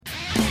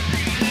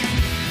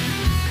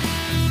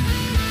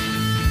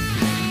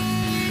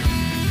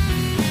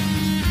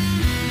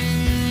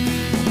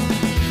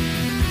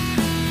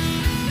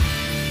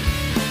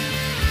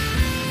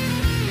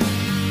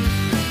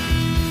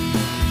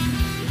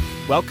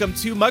Welcome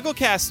to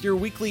MuggleCast, your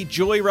weekly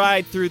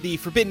joyride through the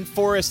Forbidden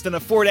Forest and a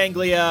Fort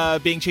Anglia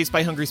being chased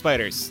by hungry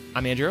spiders.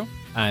 I'm Andrew.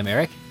 I'm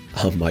Eric.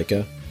 I'm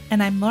Micah.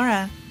 And I'm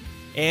Laura.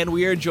 And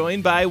we are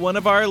joined by one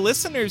of our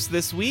listeners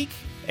this week,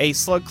 a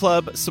Slug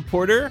Club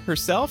supporter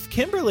herself,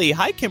 Kimberly.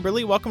 Hi,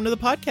 Kimberly. Welcome to the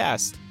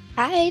podcast.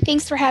 Hi,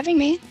 thanks for having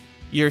me.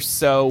 You're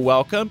so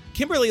welcome.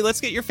 Kimberly, let's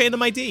get your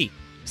fandom ID.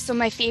 So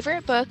my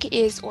favorite book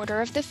is Order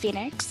of the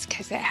Phoenix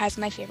because it has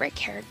my favorite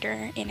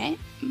character in it.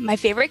 My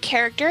favorite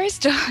character is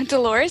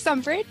Dolores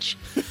Umbridge.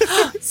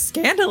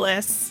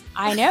 Scandalous.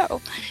 I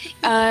know.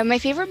 My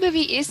favorite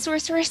movie is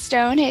Sorcerer's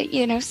Stone.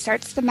 It,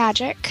 starts the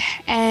magic.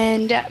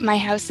 And my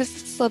house is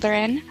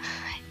Slytherin.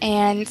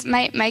 And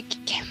my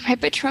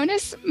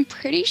Patronus, I'm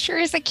pretty sure,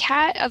 is a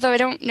cat, although I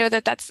don't know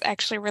that that's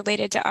actually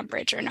related to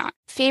Umbridge or not.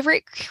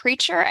 Favorite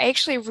creature? I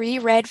actually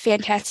reread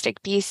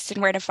Fantastic Beasts and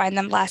Where to Find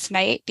Them last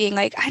night, being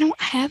like, I don't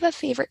have a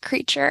favorite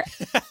creature.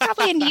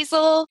 Probably a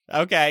Kneasel.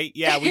 Okay,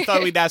 yeah, we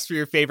thought we'd ask for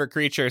your favorite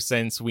creature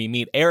since we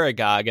meet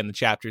Aragog in the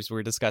chapters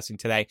we're discussing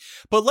today.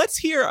 But let's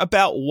hear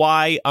about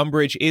why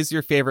Umbridge is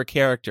your favorite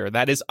character.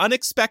 That is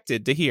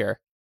unexpected to hear.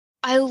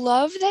 I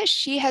love that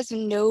she has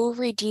no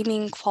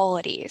redeeming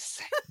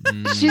qualities.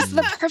 She's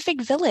the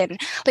perfect villain.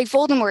 Like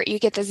Voldemort, you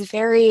get this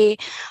very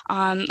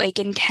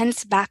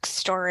intense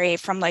backstory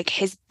from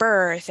his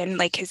birth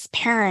and his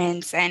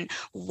parents and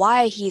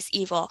why he's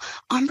evil.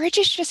 Umbridge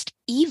is just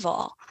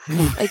evil.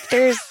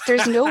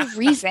 There's no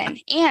reason.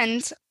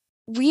 And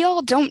we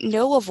all don't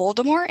know a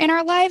Voldemort in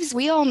our lives.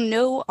 We all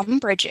know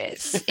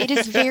Umbridges. It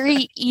is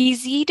very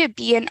easy to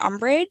be an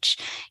Umbridge.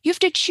 You have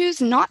to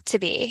choose not to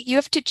be. You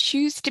have to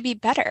choose to be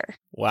better.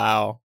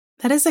 Wow.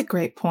 That is a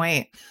great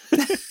point.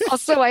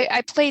 Also,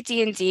 I play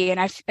D&D, and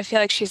I feel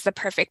like she's the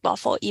perfect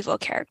lawful evil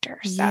character.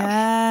 So.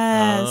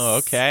 Yes. Oh,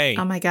 okay.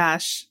 Oh my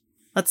gosh.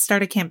 Let's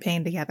start a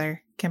campaign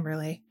together,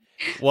 Kimberly.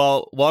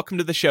 Well, welcome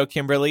to the show,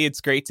 Kimberly. It's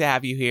great to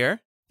have you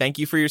here. Thank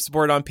you for your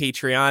support on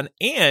Patreon.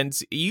 And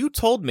you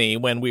told me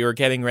when we were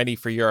getting ready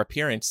for your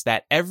appearance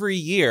that every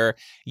year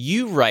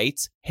you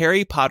write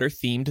Harry Potter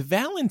themed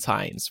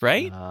Valentines,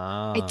 right?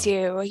 I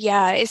do.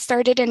 Yeah. It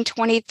started in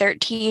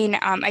 2013.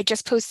 I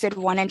just posted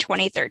one in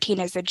 2013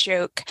 as a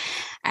joke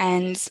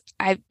and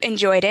I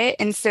enjoyed it.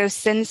 And so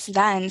since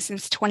then,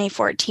 since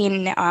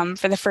 2014,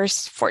 for the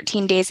first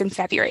 14 days in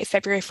February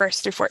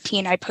 1st through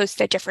 14, I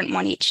post a different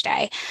one each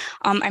day.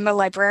 I'm a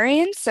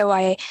librarian, so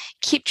I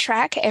keep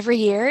track every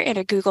year in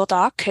a Google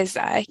Doc because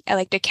I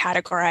like to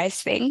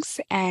categorize things.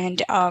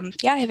 And I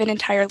have an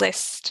entire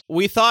list.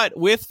 We thought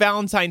with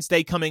Valentine's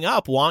Day coming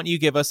up, why don't you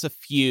give us a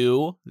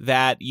few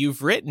that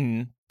you've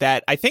written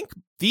that I think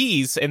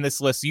these in this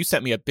list, you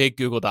sent me a big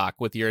Google Doc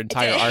with your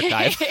entire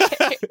archive.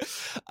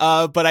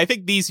 But I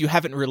think these you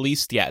haven't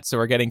released yet. So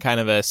we're getting kind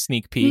of a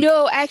sneak peek.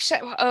 No, actually.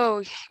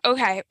 Oh,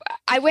 okay.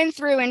 I went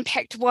through and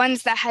picked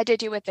ones that had to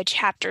do with the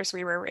chapters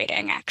we were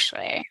reading,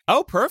 actually.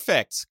 Oh,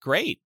 perfect.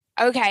 Great.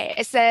 Okay,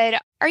 it said,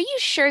 "Are you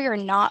sure you're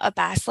not a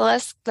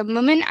basilisk? The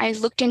moment I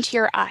looked into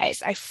your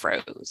eyes, I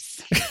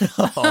froze."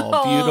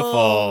 Oh, beautiful.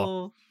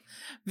 Oh,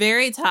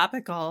 very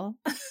topical.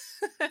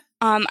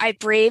 I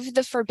braved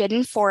the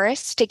forbidden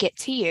forest to get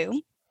to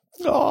you.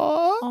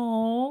 Aww.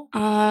 Oh.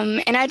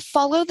 And I'd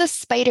follow the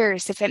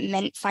spiders if it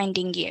meant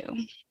finding you.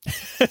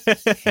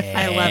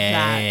 I love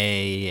that.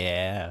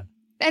 Yeah.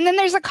 And then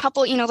there's a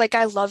couple,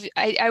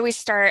 I always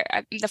start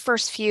the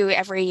first few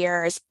every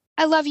year is,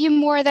 I love you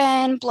more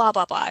than blah,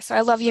 blah, blah. So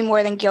I love you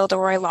more than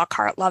Gilderoy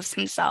Lockhart loves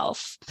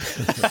himself.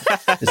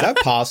 Is that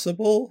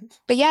possible?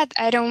 But yeah,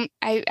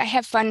 I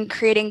have fun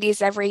creating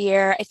these every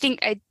year. I think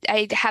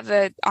I have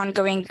an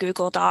ongoing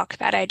Google Doc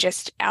that I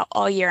just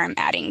all year I'm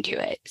adding to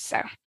it.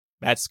 So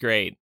That's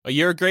great. Well,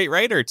 you're a great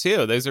writer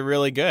too. Those are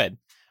really good.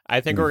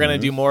 I think we're going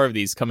to do more of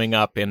these coming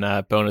up in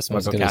a bonus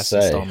MuggleCast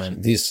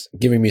installment. These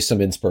giving me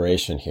some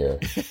inspiration here.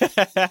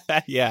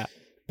 Yeah.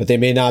 But they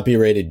may not be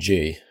rated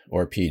G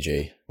or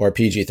PG or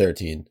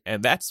PG-13.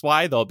 And that's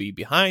why they'll be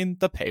behind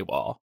the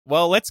paywall.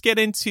 Well, let's get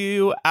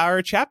into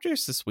our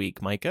chapters this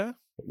week, Micah.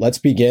 Let's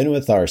begin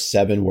with our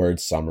 7-word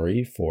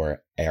summary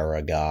for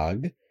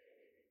Aragog.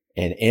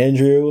 And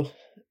Andrew,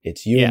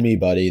 it's you and me,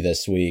 buddy,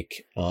 this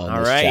week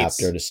on this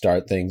chapter to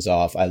start things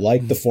off. I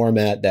like the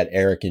format that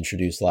Eric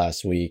introduced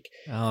last week.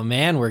 Oh,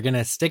 man, we're going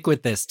to stick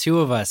with this. 2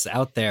 of us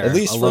out there at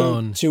least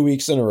alone. For 2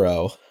 weeks in a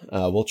row.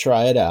 We'll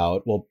try it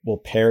out. We'll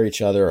pair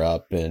each other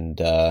up and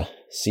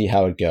see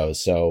how it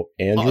goes. So,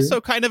 Andrew?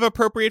 Also kind of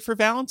appropriate for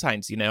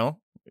Valentine's,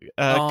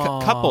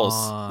 couples.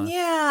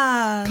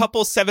 Yeah.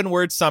 Couple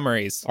 7-word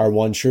summaries. Our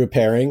one true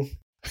pairing.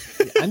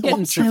 I'm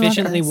getting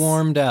sufficiently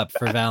warmed up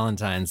for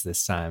Valentine's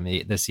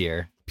this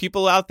year.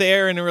 People out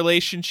there in a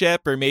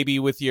relationship or maybe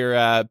with your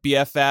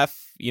BFF,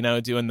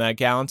 doing the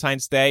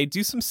Galentine's Day,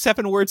 do some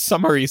 7-word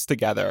summaries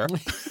together.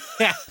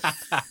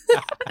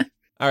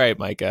 All right,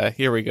 Micah,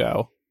 here we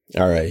go.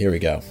 All right, here we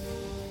go.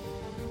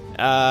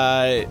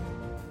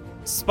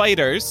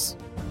 Spiders.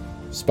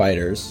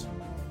 Spiders.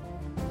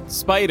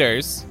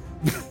 Spiders.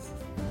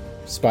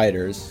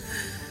 Spiders.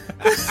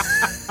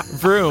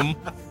 Vroom.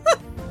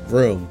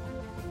 Vroom.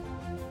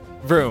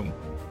 Vroom.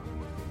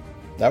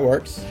 that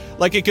works.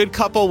 Like a good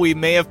couple, we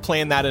may have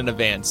planned that in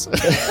advance.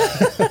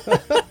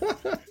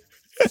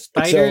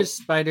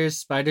 Spiders,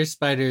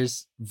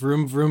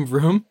 vroom, vroom,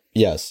 vroom.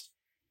 Yes.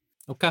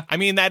 Okay. I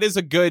mean, that is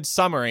a good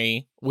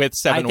summary with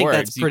 7 words. I think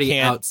that's pretty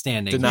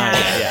outstanding. Deny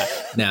it. Yeah.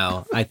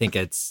 No, I think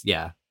it's,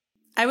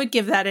 I would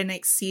give that an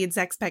exceeds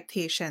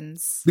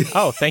expectations.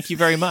 Oh, thank you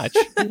very much.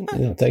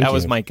 That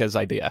was Micah's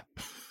idea.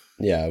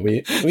 Yeah,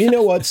 we you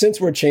know what?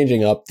 Since we're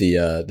changing up the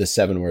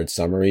 7-word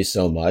summary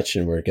so much,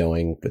 and we're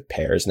going with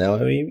pairs now, I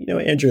mean,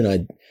 Andrew and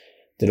I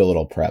did a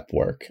little prep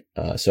work,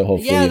 so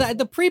hopefully,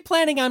 the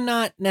pre-planning I'm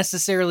not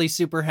necessarily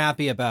super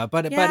happy about,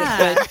 but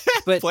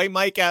play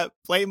Micah.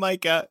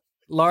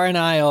 Laura and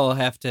I all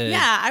have to.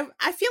 Yeah,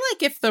 I feel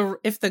like if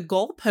the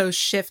goalpost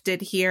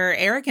shifted here,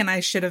 Eric and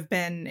I should have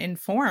been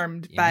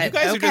informed. But you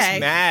guys are just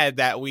mad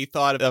that we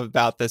thought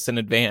about this in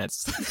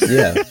advance.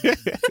 Yeah,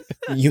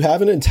 you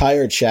have an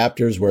entire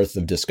chapter's worth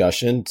of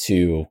discussion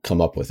to come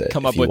up with it.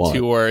 Come up with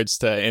 2 words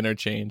to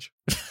interchange.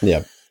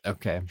 Yeah.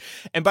 Okay.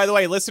 And by the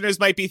way, listeners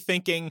might be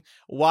thinking,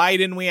 why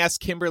didn't we ask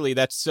Kimberly?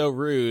 That's so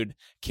rude.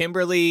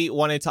 Kimberly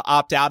wanted to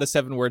opt out a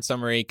 7-word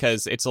summary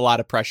because it's a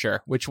lot of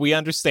pressure, which we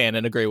understand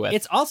and agree with.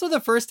 It's also the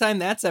first time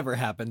that's ever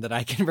happened that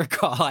I can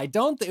recall. I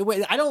don't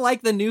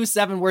like the new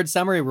 7-word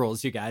summary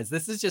rules, you guys.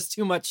 This is just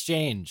too much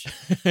change.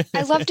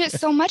 I loved it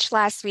so much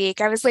last week.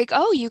 I was like,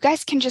 oh, you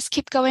guys can just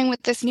keep going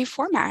with this new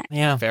format.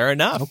 Yeah. Fair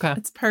enough. Okay.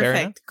 It's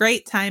perfect.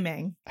 Great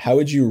timing. How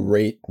would you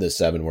rate the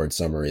 7-word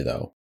summary,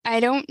 though? I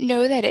don't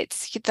know that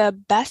it's the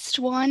best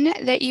one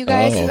that you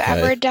guys have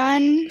ever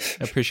done.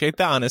 I appreciate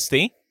the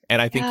honesty, and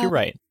I think you're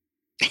right.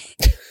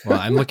 Well,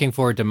 I'm looking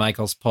forward to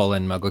Michael's poll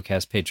in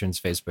MuggleCast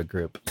Patrons Facebook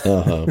group.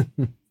 Uh-huh.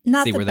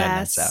 Not See the where that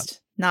nets best, out.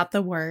 not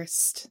the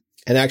worst.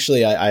 And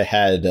actually, I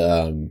had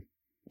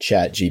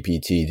Chat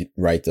GPT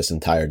write this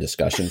entire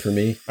discussion for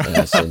me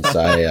since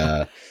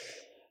I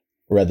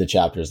read the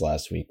chapters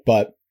last week.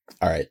 But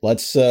all right,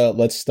 let's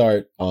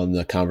start on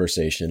the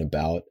conversation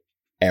about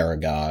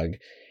Aragog.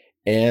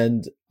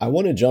 And I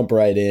want to jump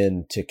right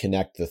in to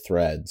connect the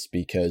threads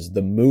because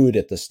the mood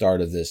at the start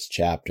of this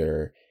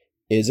chapter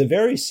is a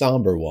very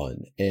somber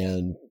one.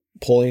 And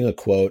pulling a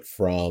quote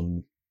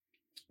from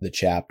the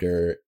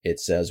chapter, it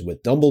says,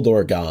 "With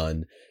Dumbledore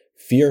gone,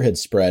 fear had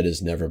spread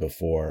as never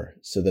before,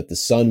 so that the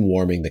sun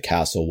warming the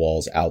castle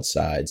walls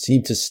outside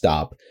seemed to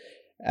stop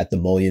at the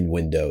mullioned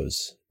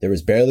windows. There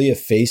was barely a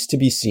face to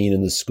be seen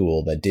in the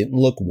school that didn't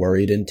look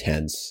worried and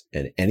tense,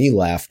 and any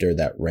laughter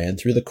that ran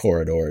through the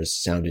corridors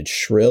sounded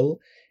shrill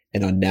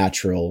and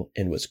unnatural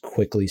and was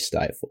quickly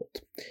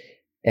stifled."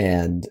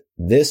 And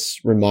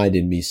this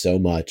reminded me so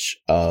much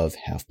of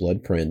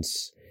Half-Blood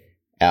Prince.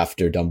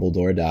 After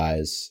Dumbledore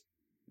dies,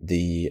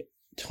 the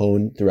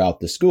tone throughout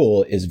the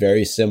school is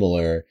very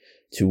similar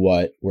to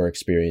what we're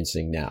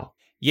experiencing now.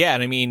 Yeah,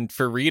 and I mean,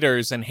 for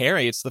readers and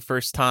Harry, it's the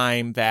first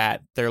time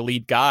that their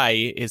lead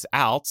guy is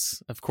out.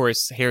 Of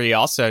course, Harry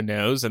also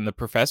knows, and the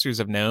professors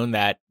have known,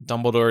 that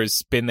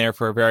Dumbledore's been there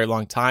for a very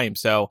long time.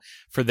 So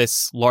for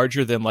this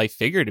larger-than-life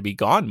figure to be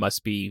gone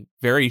must be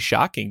very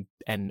shocking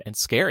and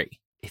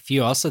scary. If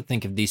you also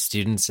think of these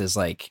students as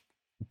like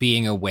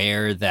being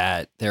aware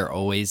that they're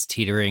always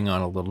teetering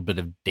on a little bit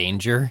of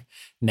danger.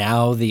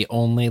 Now the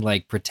only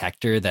like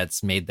protector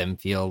that's made them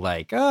feel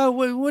like,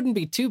 oh, it wouldn't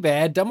be too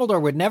bad.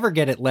 Dumbledore would never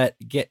let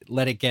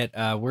it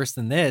get worse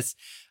than this,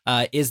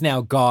 is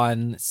now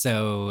gone.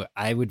 So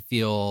I would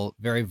feel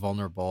very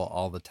vulnerable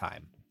all the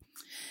time.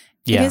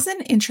 Yeah. It is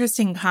an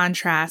interesting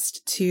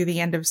contrast to the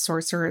end of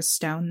Sorcerer's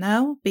Stone,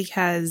 though,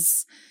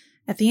 because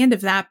at the end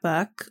of that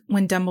book,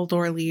 when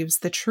Dumbledore leaves,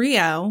 the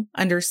trio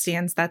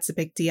understands that's a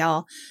big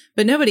deal,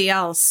 but nobody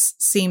else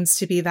seems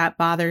to be that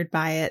bothered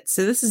by it.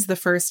 So this is the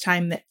first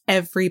time that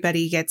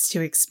everybody gets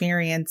to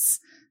experience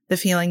the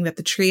feeling that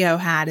the trio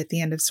had at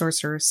the end of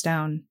Sorcerer's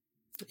Stone.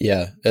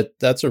 Yeah,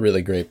 that's a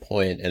really great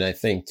point. And I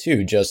think,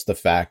 too, just the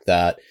fact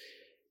that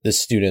the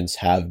students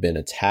have been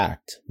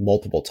attacked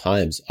multiple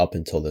times up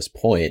until this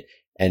point.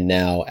 And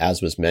now,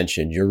 as was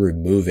mentioned, you're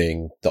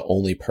removing the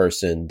only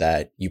person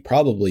that you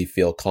probably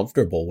feel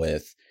comfortable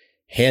with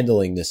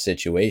handling this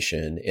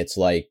situation. It's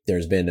like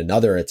there's been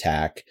another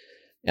attack,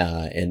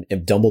 and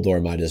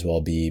Dumbledore might as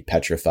well be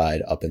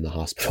petrified up in the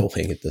hospital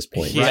wing at this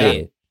point.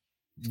 Right.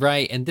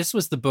 Right. And this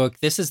was the book.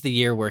 This is the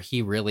year where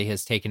he really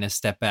has taken a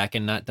step back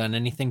and not done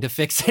anything to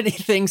fix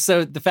anything.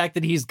 So the fact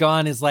that he's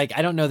gone is like,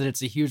 I don't know that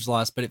it's a huge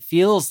loss, but it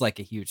feels like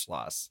a huge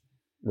loss.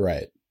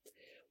 Right.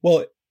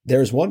 Well,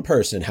 there's one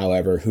person,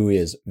 however, who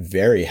is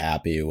very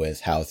happy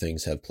with how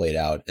things have played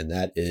out, and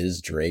that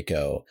is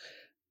Draco.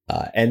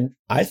 And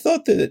I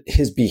thought that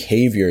his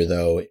behavior,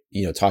 though,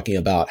 talking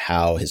about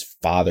how his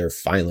father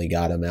finally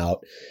got him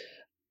out,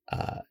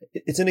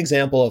 it's an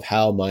example of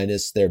how,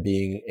 minus there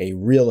being a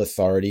real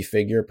authority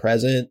figure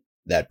present,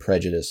 that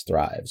prejudice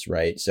thrives,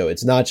 right? So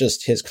it's not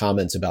just his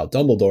comments about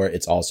Dumbledore,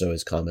 it's also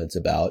his comments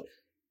about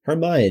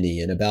Hermione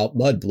and about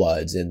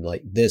mudbloods, and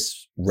like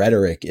this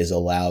rhetoric is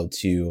allowed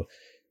to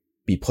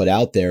be put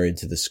out there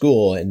into the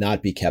school and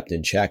not be kept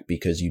in check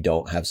because you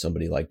don't have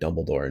somebody like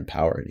Dumbledore in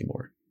power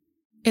anymore.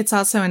 It's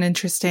also an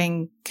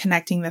interesting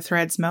connecting the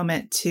threads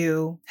moment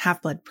to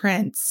Half-Blood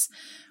Prince,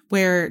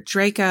 where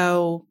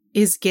Draco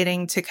is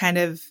getting to kind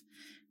of,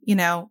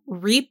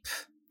 reap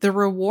the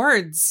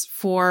rewards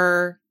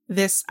for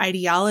this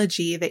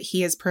ideology that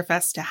he has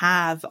professed to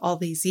have all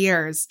these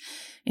years.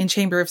 In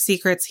Chamber of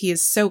Secrets, he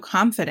is so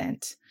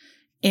confident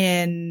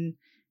in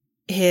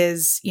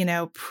his,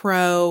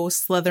 pro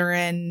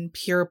Slytherin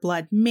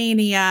pureblood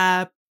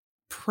mania,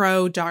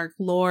 pro Dark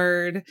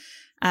Lord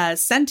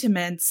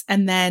sentiments.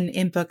 And then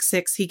in book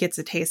 6, he gets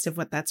a taste of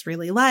what that's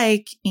really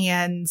like.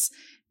 And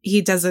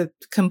he does a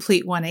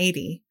complete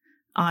 180,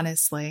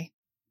 honestly.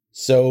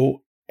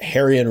 So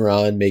Harry and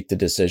Ron make the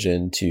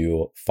decision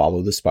to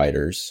follow the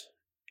spiders,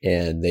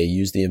 and they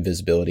use the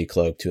invisibility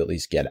cloak to at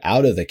least get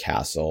out of the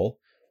castle.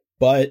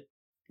 But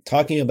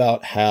talking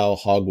about how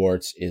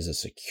Hogwarts is a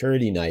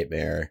security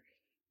nightmare,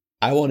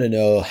 I want to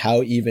know,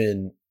 how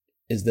even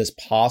is this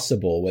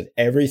possible with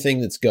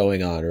everything that's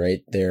going on,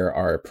 right? There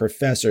are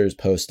professors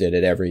posted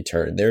at every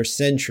turn. There are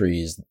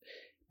sentries,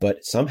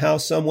 but somehow,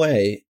 some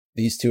way,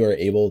 these two are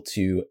able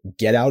to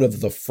get out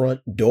of the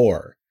front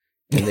door.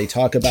 And they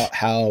talk about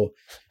how,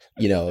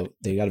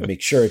 they got to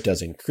make sure it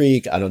doesn't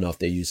creak. I don't know if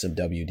they use some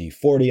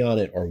WD-40 on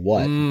it or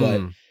what,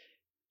 but,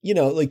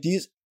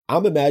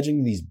 I'm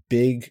imagining these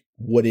big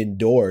wooden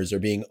doors are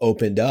being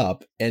opened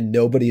up and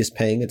nobody is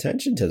paying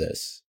attention to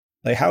this.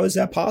 Like, how is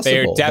that possible?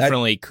 They're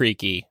definitely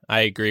creaky.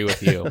 I agree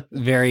with you.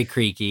 Very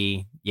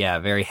creaky. Yeah,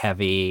 very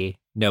heavy.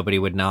 Nobody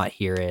would not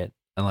hear it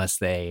unless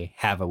they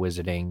have a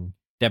wizarding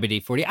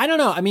WD-40. I don't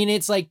know. I mean,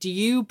 it's like, do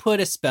you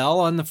put a spell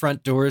on the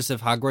front doors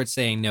of Hogwarts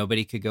saying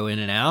nobody could go in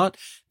and out?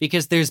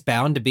 Because there's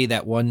bound to be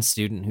that one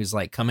student who's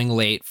like coming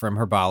late from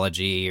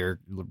herbology or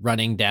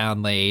running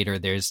down late, or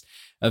there's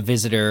a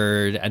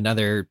visitor,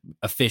 another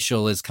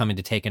official is coming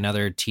to take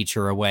another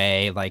teacher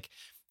away. Like,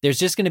 there's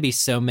just going to be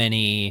so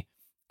many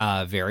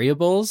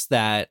variables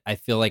that I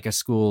feel like a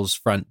school's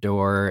front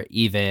door,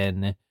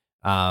 even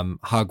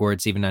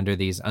Hogwarts, even under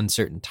these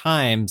uncertain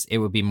times, it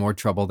would be more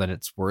trouble than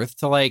it's worth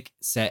to like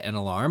set an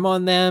alarm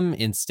on them.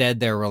 Instead,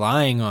 they're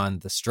relying on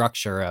the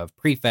structure of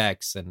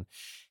prefects and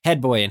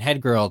head boy and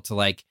head girl to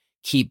like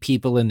keep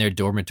people in their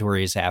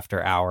dormitories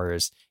after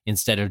hours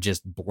instead of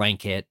just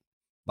blanket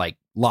like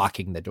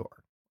locking the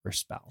door or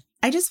spell.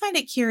 I just find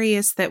it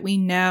curious that we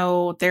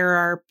know there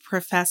are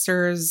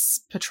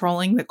professors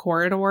patrolling the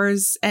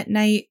corridors at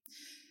night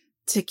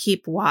to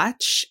keep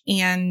watch,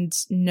 and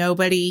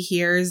nobody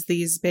hears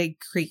these big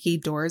creaky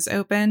doors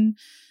open.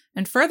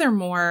 And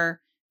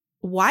furthermore,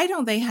 why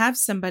don't they have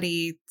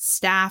somebody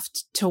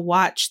staffed to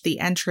watch the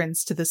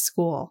entrance to the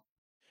school?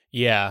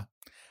 Yeah.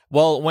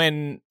 Well,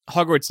 when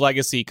Hogwarts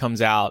Legacy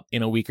comes out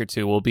in a week or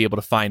two, we'll be able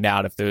to find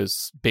out if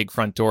those big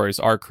front doors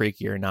are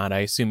creaky or not. I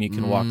assume you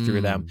can walk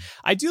through them.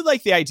 I do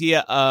like the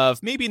idea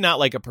of maybe not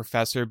like a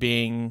professor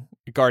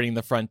guarding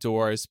the front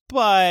doors,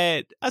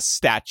 but a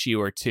statue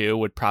or two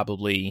would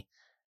probably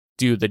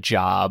do the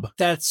job.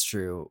 That's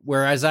true.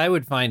 Whereas I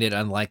would find it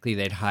unlikely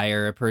they'd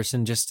hire a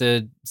person just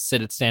to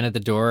stand at the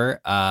door.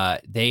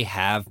 They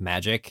have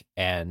magic,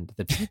 and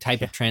the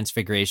type of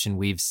transfiguration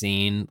we've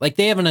seen, like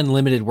they have an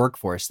unlimited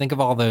workforce. Think of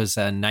all those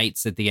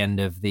knights at the end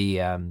of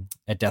the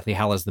at Deathly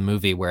Hallows, the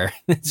movie, where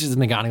it's just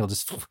McGonagall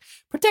just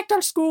protect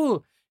our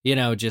school,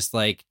 just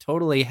like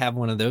totally have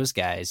one of those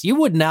guys. You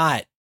would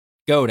not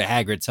go to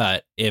Hagrid's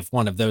hut if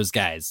one of those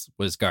guys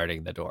was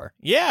guarding the door.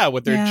 Yeah,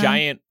 with their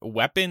giant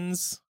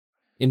weapons.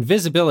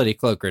 Invisibility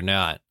cloak or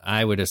not,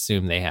 I would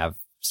assume they have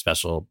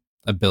special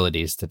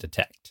abilities to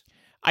detect.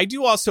 I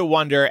do also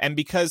wonder, and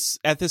because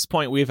at this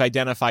point we've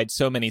identified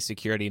so many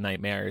security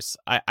nightmares,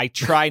 I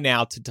try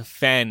now to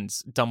defend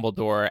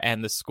Dumbledore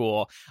and the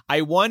school.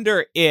 I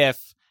wonder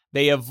if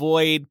they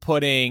avoid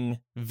putting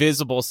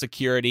visible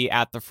security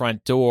at the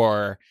front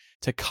door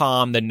to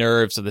calm the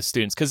nerves of the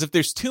students. Because if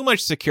there's too much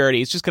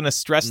security, it's just going to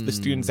stress the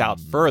students out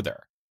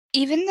further.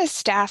 Even the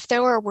staff,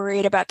 though, are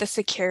worried about the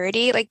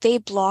security. Like, they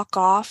block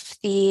off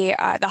the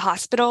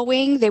hospital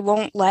wing. They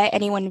won't let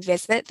anyone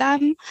visit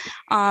them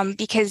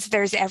because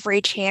there's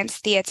every chance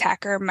the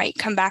attacker might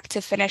come back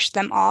to finish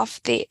them off.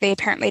 They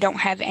apparently don't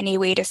have any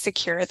way to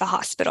secure the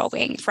hospital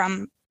wing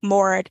from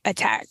more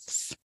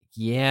attacks.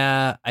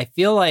 Yeah, I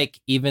feel like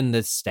even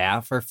the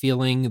staff are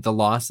feeling the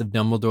loss of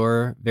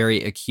Dumbledore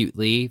very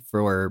acutely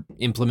for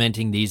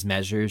implementing these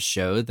measures.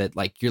 Show that,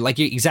 you're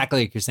exactly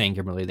like you're saying,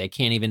 Kimberly, they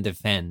can't even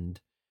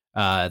defend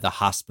the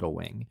hospital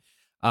wing.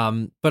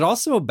 But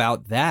also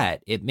about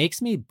that, it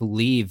makes me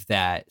believe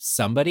that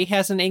somebody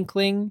has an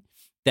inkling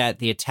that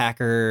the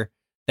attacker,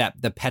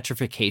 that the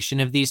petrification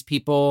of these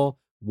people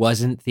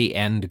wasn't the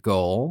end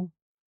goal,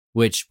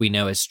 which we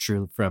know is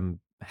true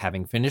from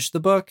having finished the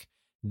book,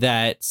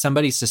 that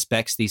somebody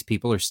suspects these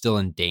people are still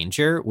in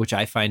danger, which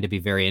I find to be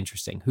very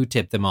interesting. Who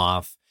tipped them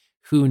off?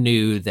 Who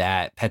knew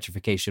that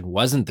petrification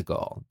wasn't the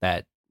goal?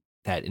 That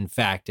in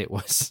fact it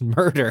was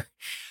murder.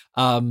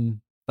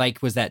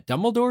 Was that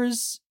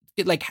Dumbledore's?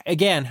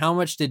 Again, how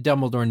much did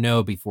Dumbledore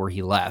know before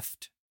he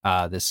left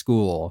the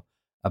school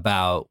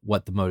about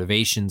what the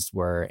motivations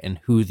were and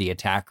who the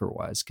attacker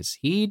was? Because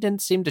he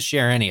didn't seem to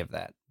share any of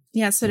that.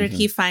 Yeah, so did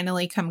he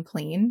finally come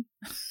clean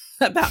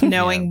about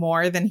knowing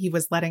more than he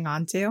was letting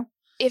on to?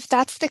 If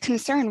that's the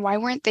concern, why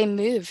weren't they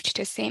moved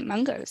to St.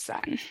 Mungo's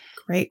then?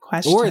 Great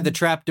question. Or the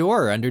trap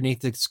door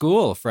underneath the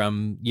school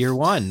from year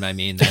one. I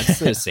mean,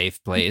 that's a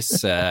safe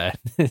place. I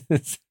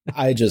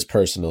just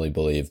personally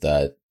believe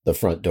that the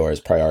front door is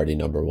priority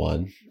number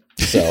one.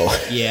 So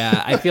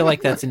yeah, I feel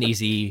like that's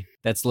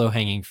low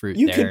hanging fruit.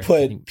 You could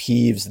put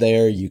Peeves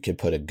there. You could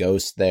put a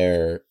ghost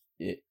there.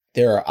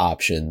 There are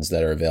options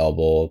that are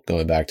available,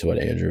 going back to what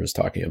Andrew was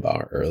talking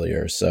about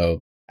earlier. So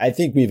I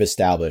think we've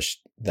established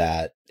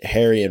that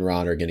Harry and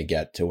Ron are going to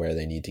get to where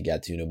they need to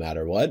get to no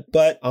matter what.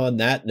 But on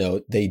that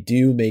note, they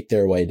do make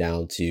their way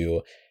down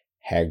to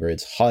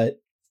Hagrid's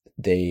hut.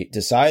 They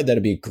decide that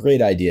it'd be a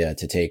great idea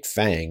to take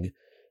Fang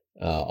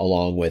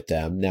along with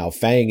them. Now,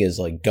 Fang is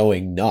like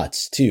going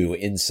nuts too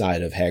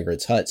inside of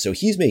Hagrid's hut. So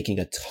he's making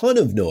a ton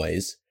of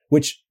noise,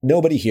 which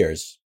nobody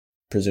hears,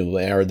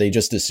 presumably, or they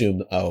just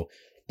assume, oh,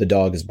 the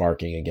dog is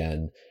barking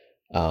again.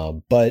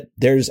 But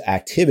there's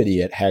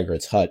activity at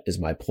Hagrid's hut is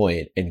my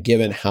point. And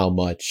given how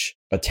much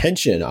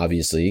attention,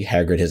 obviously,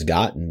 Hagrid has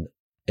gotten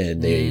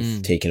and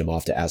they've taken him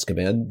off to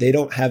Azkaban, they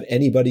don't have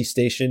anybody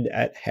stationed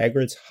at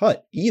Hagrid's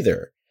hut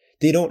either.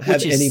 They don't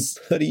have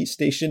anybody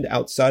stationed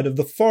outside of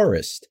the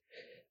forest.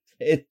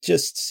 It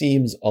just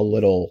seems a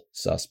little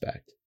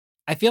suspect.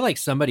 I feel like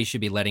somebody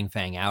should be letting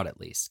Fang out at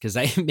least, because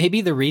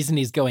maybe the reason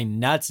he's going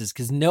nuts is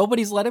because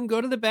nobody's let him go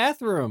to the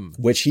bathroom.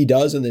 Which he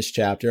does in this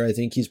chapter. I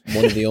think he's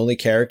one of the only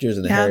characters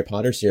in the Harry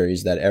Potter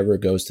series that ever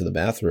goes to the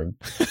bathroom.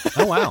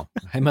 Oh, wow.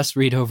 I must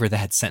read over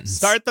that sentence.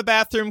 Start the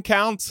bathroom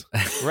count.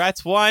 We're at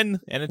 1,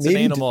 and it's an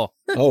animal.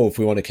 If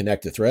we want to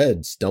connect the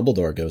threads,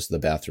 Dumbledore goes to the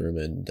bathroom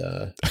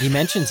and he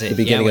mentions it. The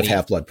beginning of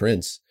Half-Blood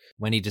Prince.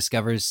 When he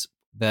discovers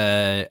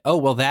but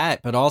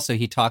also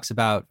he talks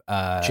about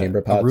chamber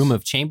pots. A room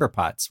of chamber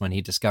pots when he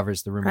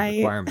discovers the room of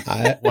requirement.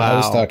 I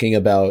was talking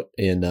about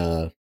in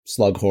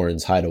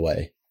Slughorn's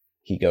hideaway.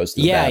 He goes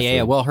to the bathroom.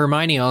 Yeah. Well,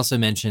 Hermione also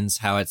mentions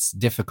how it's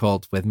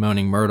difficult with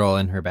Moaning Myrtle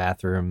in her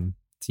bathroom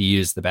to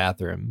use the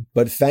bathroom.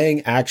 But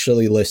Fang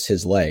actually lifts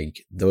his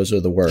leg. Those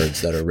are the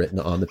words that are written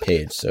on the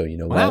page. So you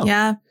know what?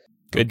 Yeah.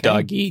 Good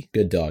doggy.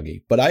 Good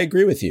doggy. But I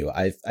agree with you.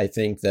 I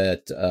think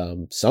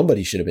that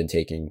somebody should have been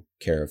taking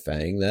care of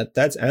Fang.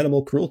 That's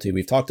animal cruelty.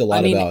 We've talked a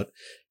lot about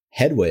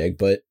Hedwig,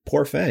 but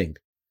poor Fang.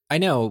 I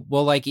know.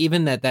 Well, like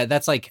even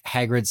that's like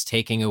Hagrid's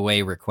taking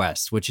away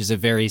request, which is a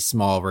very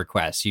small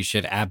request. You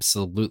should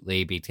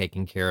absolutely be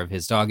taking care of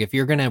his dog. If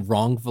you're going to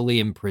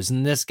wrongfully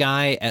imprison this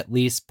guy, at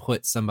least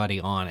put somebody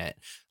on it.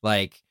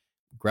 Like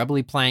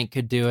Grubbly Plank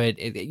could do it.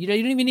 You don't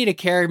even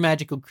need a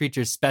magical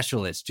creatures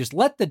specialist. Just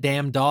let the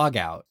damn dog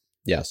out.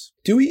 Yes.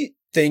 Do we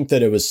think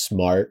that it was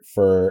smart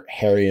for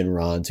Harry and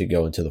Ron to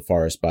go into the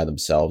forest by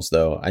themselves,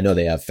 though? I know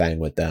they have Fang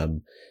with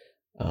them,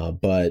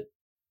 but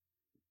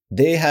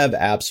they have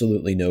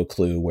absolutely no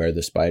clue where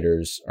the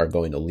spiders are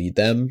going to lead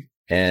them.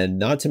 And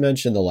not to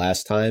mention the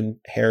last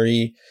time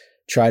Harry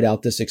tried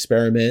out this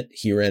experiment,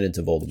 he ran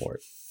into Voldemort.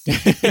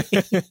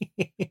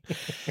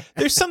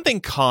 There's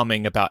something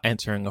calming about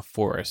entering a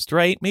forest,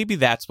 right? Maybe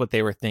that's what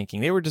they were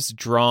thinking. They were just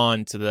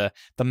drawn to the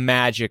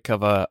magic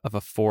of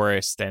a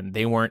forest, and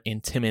they weren't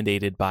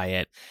intimidated by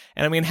it.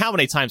 And I mean, how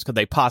many times could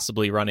they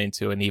possibly run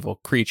into an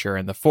evil creature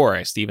in the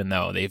forest, even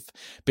though they've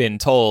been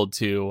told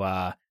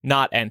to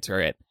not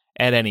enter it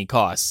at any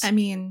cost? I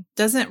mean,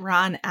 doesn't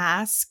Ron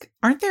ask,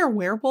 aren't there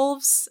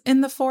werewolves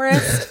in the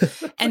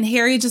forest? And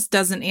Harry just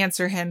doesn't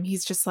answer him.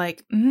 He's just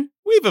like,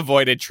 We've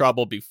avoided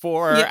trouble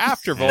before. Yeah.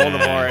 After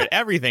Voldemort,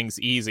 everything's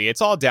easy.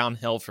 It's all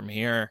downhill from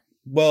here.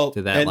 Well,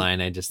 to that line,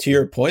 to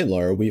your point,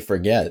 Laura, we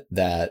forget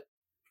that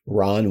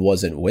Ron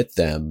wasn't with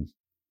them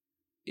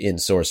in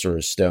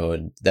Sorcerer's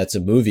Stone. That's a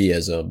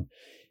movieism,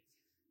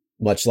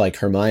 much like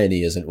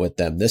Hermione isn't with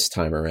them this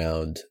time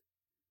around.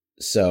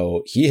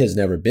 So he has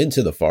never been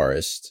to the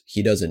forest.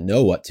 He doesn't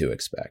know what to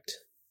expect.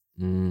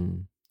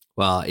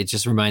 Well, it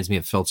just reminds me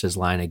of Filch's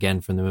line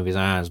again from the movies.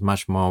 It's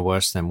much more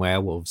worse than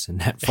werewolves in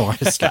that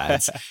forest,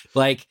 guys.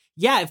 Like,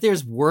 yeah,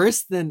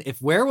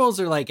 if werewolves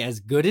are like as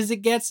good as it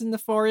gets in the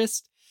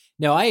forest.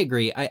 No, I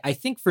agree. I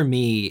think for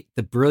me,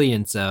 the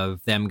brilliance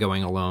of them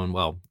going alone,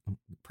 well,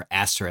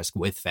 asterisk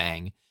with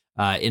Fang,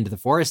 into the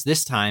forest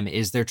this time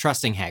is they're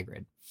trusting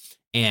Hagrid.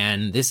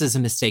 And this is a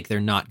mistake they're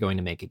not going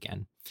to make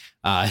again.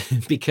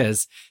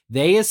 Because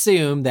they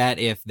assume that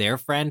if their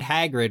friend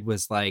Hagrid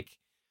was like,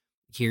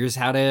 here's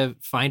how to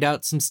find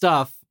out some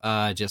stuff,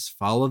 just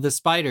follow the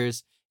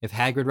spiders. If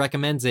Hagrid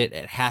recommends it,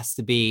 it has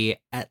to be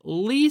at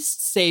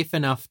least safe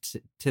enough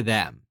to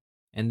them.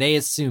 And they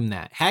assume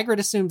that. Hagrid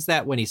assumes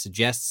that when he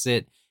suggests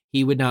it,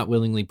 he would not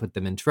willingly put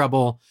them in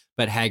trouble.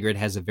 But Hagrid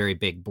has a very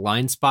big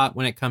blind spot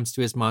when it comes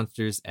to his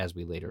monsters, as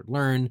we later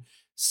learn.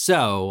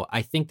 So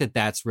I think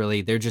that's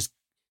really,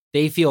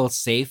 they feel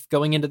safe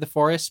going into the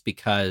forest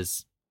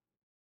because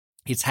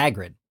it's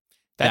Hagrid.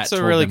 That's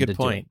a really good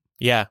point.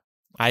 Yeah,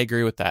 I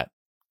agree with that.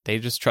 They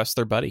just trust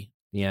their buddy.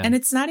 Yeah. And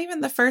it's not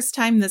even the first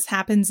time this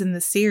happens in the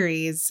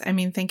series. I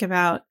mean, think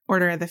about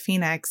Order of the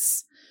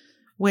Phoenix,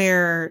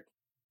 where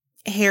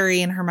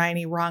Harry and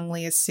Hermione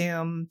wrongly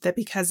assume that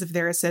because of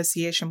their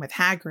association with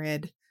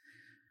Hagrid,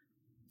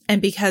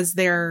 and because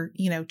they're,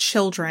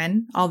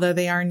 children, although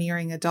they are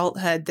nearing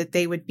adulthood, that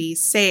they would be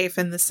safe.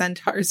 And the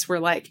centaurs were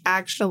like,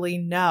 actually,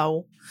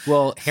 no.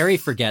 Well, Harry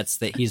forgets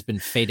that he's been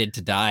fated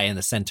to die and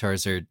the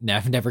centaurs are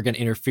never going to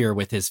interfere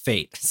with his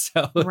fate.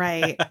 So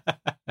right.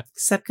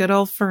 Except good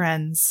old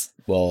Firenze.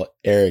 Well,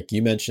 Eric,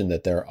 you mentioned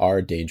that there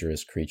are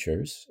dangerous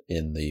creatures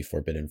in the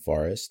Forbidden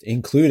Forest,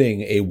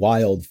 including a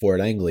wild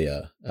Ford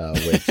Anglia,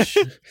 which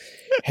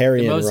Harry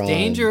and Ron... The most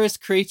dangerous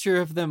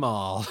creature of them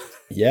all.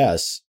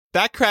 Yes.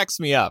 That cracks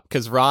me up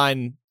because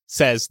Ron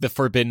says the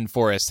Forbidden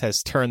Forest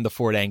has turned the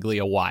Ford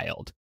Anglia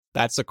wild.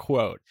 That's a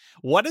quote.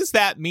 What does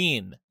that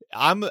mean?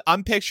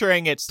 I'm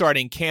picturing it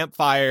starting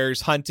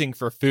campfires, hunting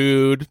for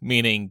food,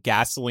 meaning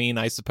gasoline,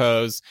 I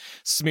suppose,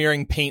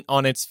 smearing paint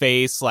on its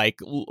face, like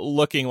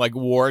looking like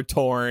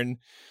war-torn,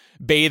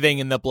 bathing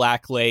in the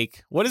Black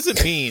Lake. What does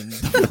it mean?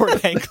 The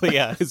Ford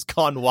Anglia has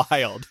gone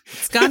wild.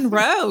 It's gone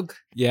rogue.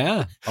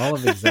 Yeah, all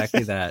of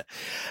exactly that.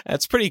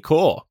 That's pretty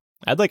cool.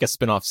 I'd like a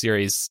spin-off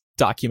series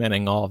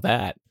documenting all of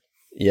that.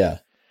 Yeah.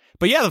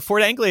 But yeah, the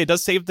Ford Anglia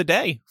does save the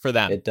day for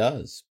them. It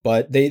does.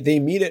 But they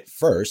meet it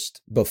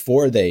first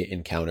before they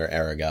encounter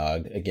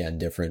Aragog, again,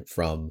 different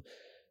from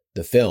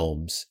the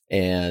films.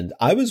 And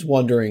I was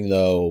wondering,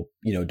 though,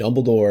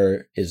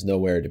 Dumbledore is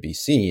nowhere to be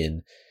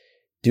seen.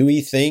 Do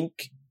we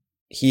think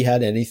he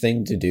had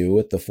anything to do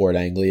with the Ford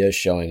Anglia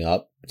showing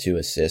up to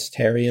assist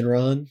Harry and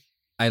Ron?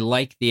 I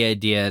like the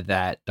idea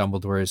that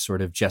Dumbledore is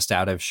sort of just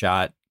out of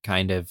shot,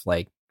 kind of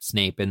like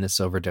Snape in the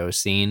Silver Dose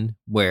scene,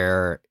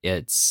 where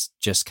it's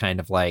just kind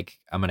of like,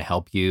 I'm going to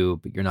help you,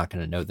 but you're not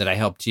going to know that I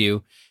helped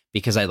you,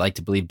 because I like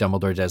to believe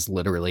Dumbledore does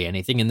literally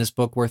anything in this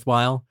book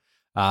worthwhile.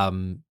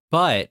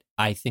 But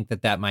I think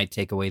that might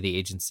take away the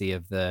agency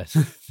of this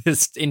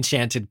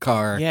enchanted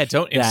car. Yeah,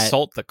 don't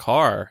insult the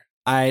car.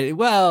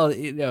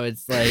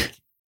 It's like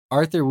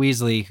Arthur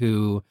Weasley,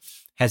 who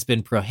has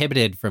been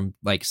prohibited from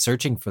like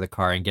searching for the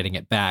car and getting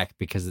it back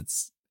because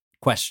it's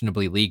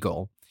questionably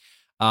legal.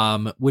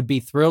 Would be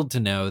thrilled to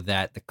know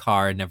that the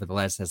car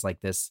nevertheless has like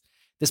this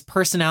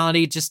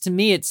personality. Just to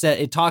me,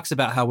 it talks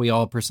about how we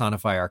all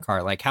personify our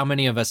car. Like, how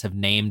many of us have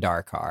named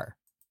our car?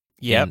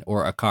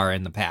 Or a car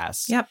in the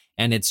past. Yep.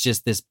 And it's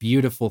just this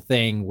beautiful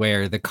thing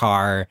where the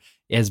car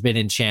has been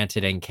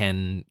enchanted and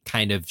can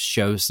kind of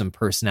show some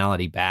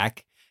personality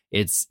back.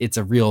 It's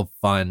a real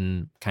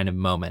fun kind of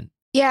moment.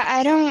 Yeah,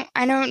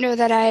 I don't know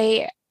that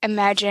I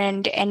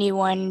imagined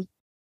anyone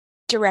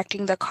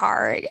directing the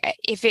car.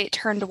 If it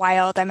turned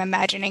wild, I'm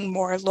imagining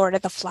more Lord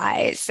of the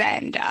Flies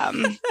and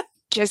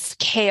just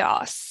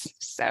chaos.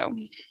 So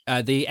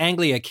the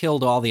Anglia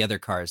killed all the other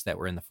cars that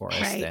were in the forest,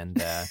 right. And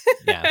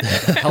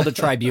held a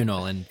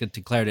tribunal and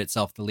declared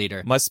itself the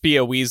leader. Must be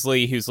a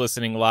Weasley who's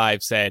listening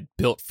live said,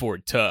 "Built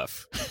Ford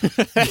tough."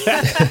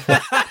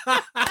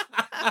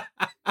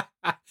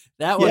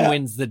 That one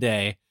wins the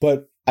day.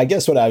 But I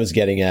guess what I was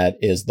getting at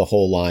is the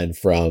whole line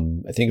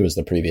from, I think it was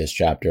the previous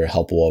chapter,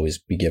 help will always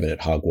be given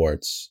at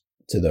Hogwarts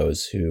to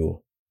those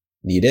who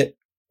need it.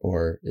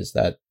 Or is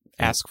that...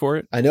 Ask for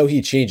it? I know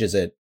he changes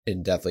it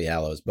in Deathly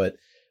Hallows, but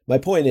my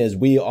point is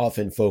we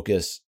often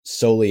focus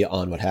solely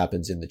on what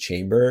happens in the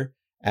chamber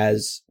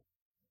as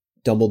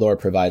Dumbledore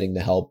providing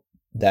the help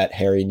that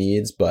Harry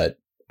needs, but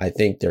I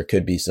think there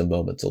could be some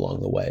moments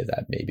along the way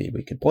that maybe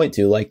we could point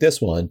to, like this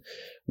one,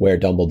 where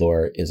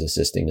Dumbledore is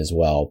assisting as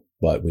well,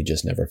 but we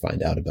just never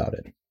find out about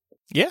it.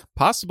 Yeah,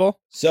 possible.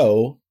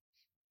 So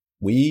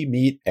we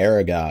meet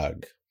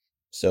Aragog.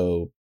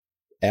 So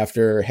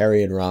after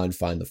Harry and Ron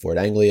find the Ford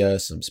Anglia,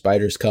 some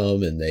spiders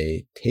come and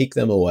they take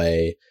them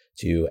away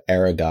to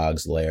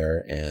Aragog's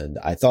lair. And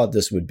I thought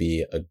this would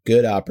be a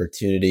good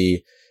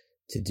opportunity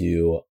to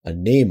do a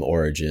name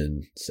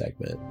origin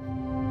segment.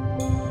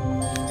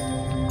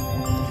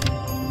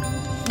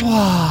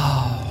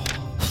 Wow.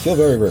 I feel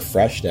very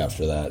refreshed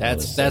after that.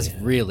 That's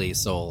really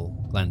soul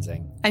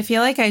cleansing. I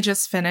feel like I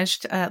just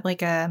finished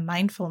like a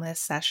mindfulness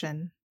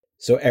session.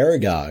 So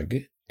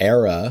Aragog,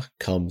 Ara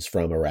comes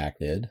from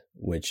arachnid,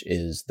 which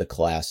is the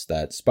class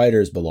that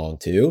spiders belong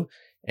to,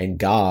 and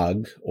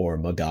Gog or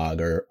Magog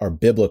are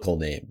biblical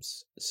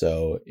names.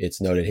 So it's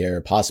noted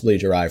here, possibly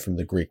derived from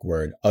the Greek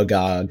word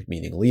agog,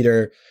 meaning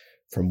leader,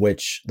 from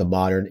which the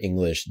modern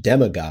English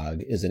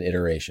demagogue is an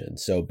iteration.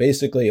 So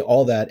basically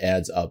all that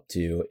adds up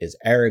to is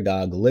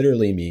Aragog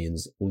literally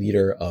means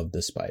leader of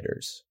the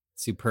spiders.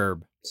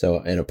 Superb. So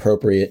an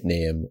appropriate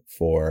name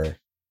for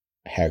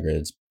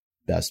Hagrid's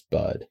best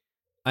bud.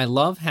 I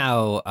love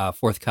how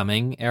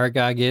forthcoming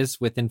Aragog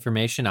is with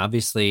information.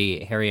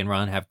 Obviously, Harry and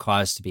Ron have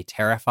cause to be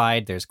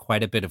terrified. There's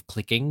quite a bit of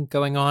clicking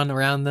going on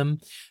around them,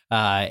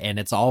 and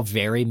it's all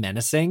very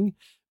menacing.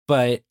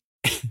 But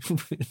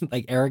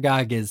like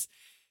Aragog is...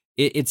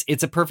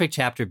 It's a perfect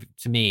chapter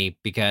to me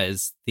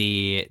because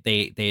they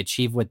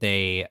achieve what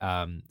they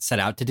set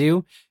out to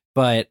do,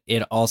 but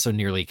it also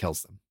nearly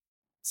kills them.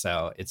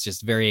 So it's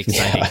just very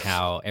exciting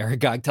how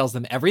Aragog tells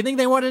them everything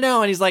they want to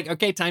know, and he's like,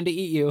 "Okay, time to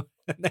eat you."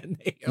 And then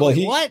they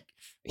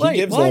He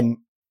gives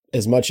them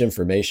as much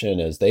information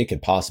as they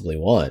could possibly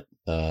want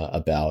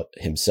about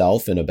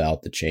himself and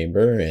about the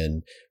chamber.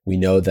 And we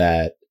know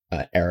that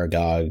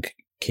Aragog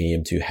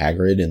came to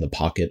Hagrid in the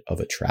pocket of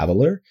a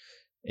traveler.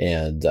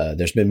 And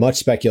there's been much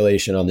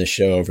speculation on this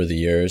show over the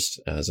years,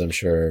 as I'm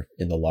sure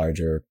in the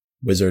larger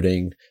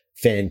wizarding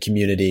fan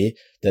community,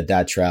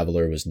 that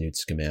traveler was Newt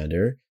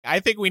Scamander.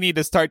 I think we need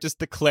to start just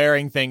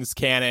declaring things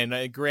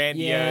canon,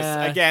 grandiose.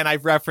 Yeah. Again,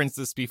 I've referenced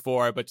this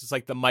before, but just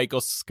like the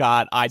Michael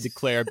Scott, I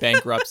declare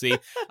bankruptcy.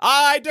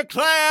 I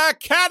declare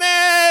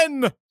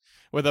canon!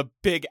 With a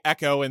big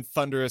echo and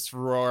thunderous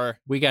roar.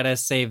 We got to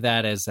save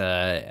that as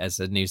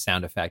a new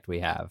sound effect we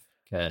have.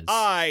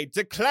 I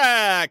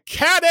declare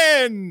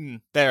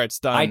canon. There, it's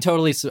done. I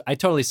totally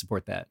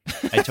support that.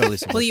 I totally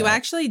support. Will you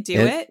actually do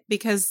it?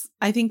 Because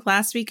I think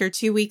last week or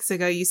 2 weeks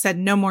ago you said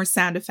no more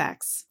sound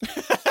effects.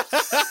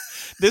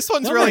 This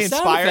one's really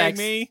inspiring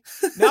me.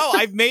 No,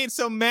 I've made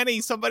so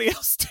many. Somebody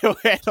else do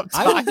it.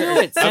 I will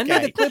do it. Send me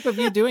the clip of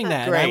you doing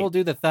that. And I will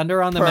do the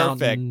thunder on the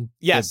mountain.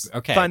 Yes.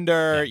 Okay.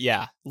 Thunder.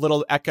 Yeah.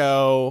 Little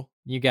echo.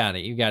 You got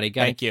it.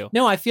 Thank you.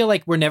 No, I feel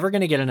like we're never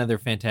going to get another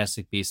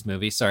Fantastic Beasts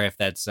movie. Sorry if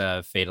that's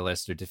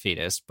fatalist or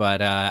defeatist,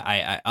 but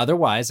I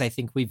otherwise, I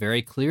think we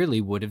very clearly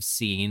would have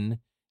seen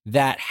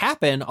that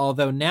happen.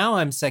 Although now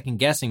I'm second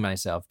guessing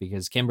myself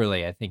because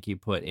Kimberly, I think you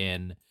put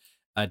in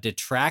a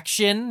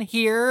detraction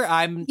here.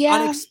 I'm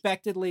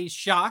unexpectedly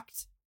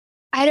shocked.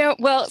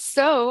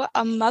 So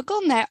a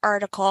MuggleNet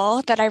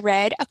article that I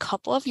read a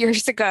couple of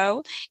years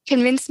ago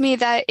convinced me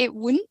that it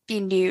wouldn't be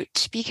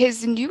Newt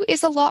because Newt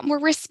is a lot more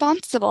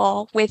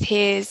responsible with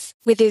his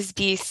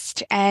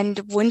beast and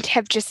wouldn't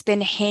have just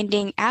been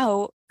handing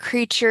out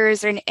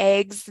creatures and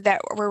eggs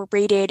that were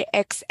rated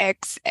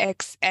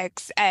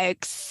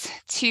XXXXX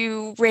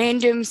to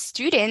random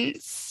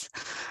students,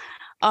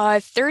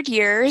 third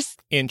years.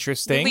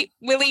 Interesting.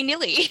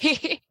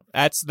 Willy-nilly.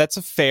 That's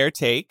a fair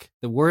take.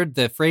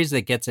 The phrase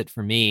that gets it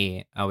for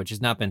me, which has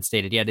not been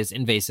stated yet, is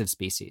invasive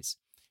species.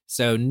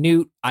 So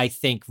Newt, I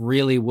think,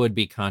 really would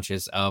be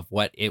conscious of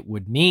what it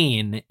would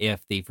mean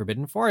if the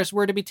Forbidden Forest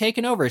were to be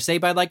taken over, say,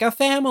 by like a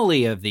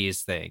family of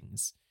these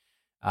things.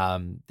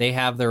 They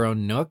have their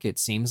own nook. It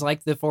seems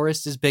like the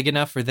forest is big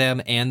enough for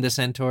them and the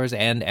centaurs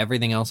and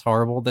everything else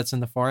horrible that's in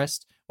the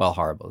forest. Well,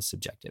 horrible is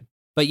subjective.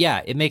 But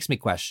yeah, it makes me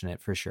question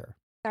it for sure.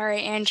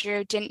 Sorry,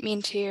 Andrew. Didn't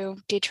mean to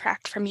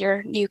detract from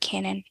your new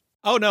canon.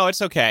 Oh, no,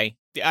 it's okay.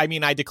 I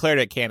mean, I declared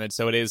it canon,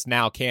 so it is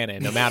now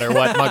canon, no matter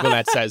what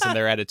MuggleNet says in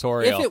their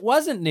editorial. If it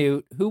wasn't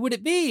Newt, who would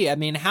it be? I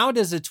mean, how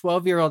does a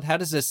 12-year-old, how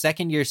does a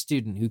second-year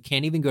student who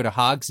can't even go to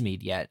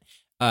Hogsmeade yet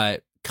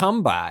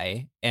come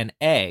by an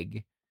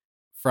egg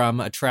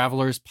from a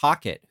traveler's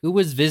pocket? Who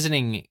was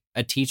visiting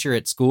a teacher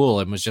at school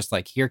and was just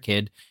like, here,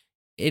 kid?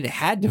 It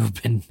had to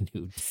have been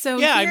Newt. So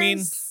yeah,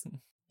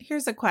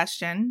 here's a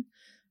question.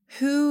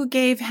 Who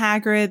gave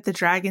Hagrid the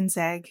dragon's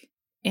egg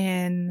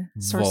in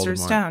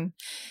Sorcerer's Stone?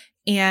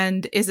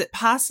 And is it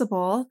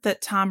possible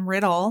that Tom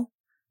Riddle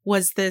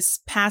was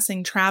this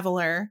passing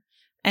traveler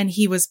and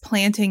he was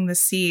planting the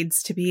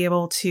seeds to be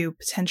able to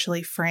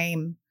potentially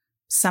frame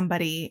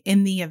somebody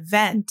in the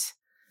event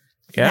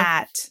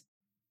that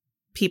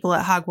people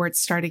at Hogwarts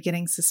started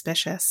getting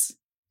suspicious?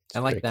 I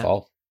like that.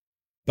 Call.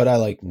 But I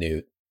like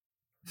Newt.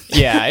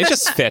 Yeah, it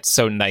just fits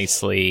so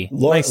nicely.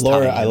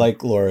 Laura, I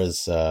like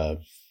Laura's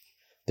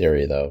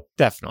theory, though.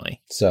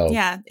 Definitely. So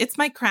yeah, it's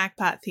my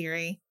crackpot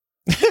theory.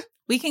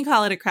 We can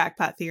call it a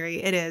crackpot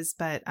theory. It is,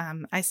 but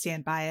I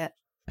stand by it.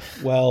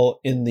 Well,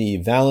 in the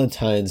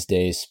Valentine's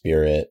Day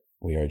spirit,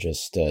 we are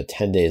just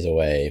 10 days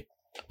away,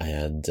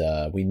 and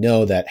we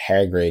know that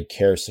Hagrid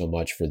cares so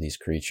much for these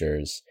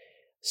creatures,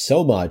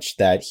 so much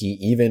that he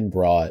even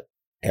brought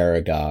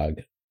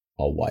Aragog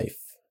a wife.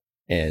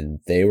 And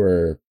they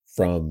were,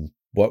 from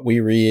what we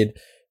read,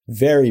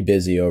 very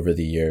busy over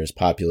the years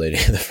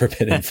populating the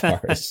Forbidden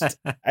Forest.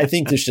 I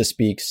think this just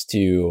speaks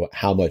to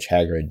how much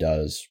Hagrid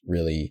does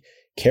really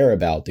care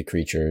about the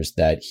creatures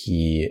that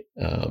he,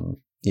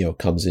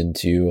 comes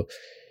into.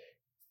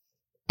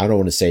 I don't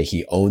want to say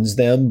he owns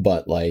them,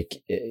 but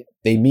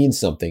they mean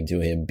something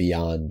to him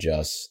beyond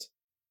just,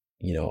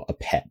 a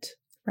pet.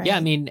 Right. Yeah,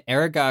 I mean,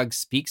 Aragog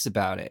speaks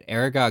about it.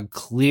 Aragog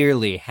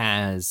clearly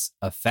has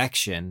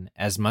affection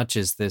as much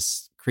as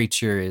this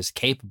creature is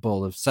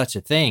capable of such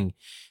a thing.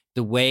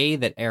 The way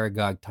that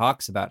Aragog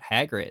talks about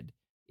Hagrid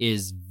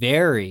is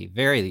very,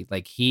 very,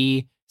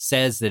 he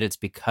says that it's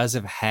because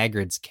of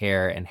Hagrid's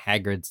care and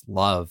Hagrid's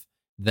love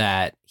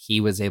that he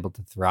was able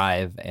to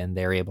thrive and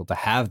they're able to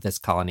have this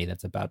colony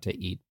that's about to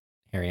eat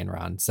Harry and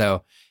Ron.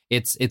 So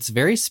it's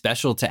very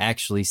special to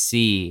actually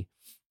see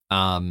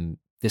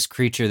this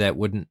creature that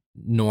wouldn't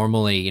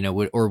normally,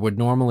 would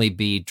normally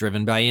be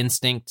driven by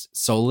instinct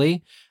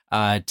solely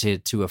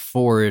to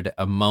afford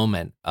a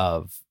moment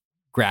of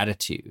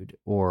gratitude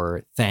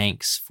or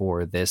thanks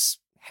for this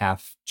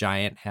half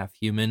giant, half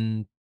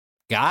human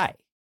guy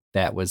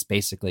that was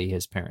basically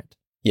his parent.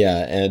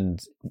 Yeah, and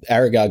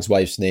Aragog's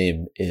wife's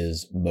name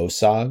is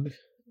Mosag,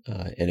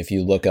 And if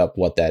you look up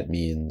what that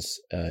means,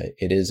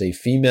 it is a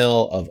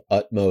female of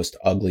utmost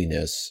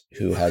ugliness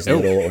who has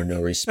little or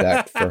no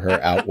respect for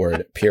her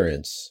outward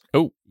appearance.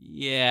 Oh,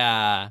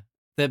 yeah.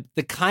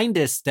 The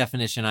kindest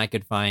definition I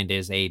could find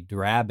is a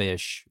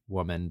drabbish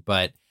woman,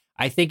 but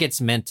I think it's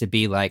meant to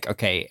be like,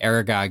 okay,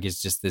 Aragog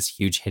is just this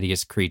huge,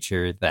 hideous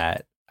creature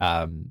that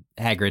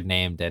Hagrid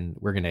named, and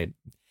we're going to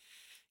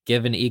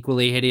give an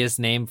equally hideous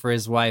name for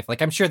his wife.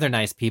 Like, I'm sure they're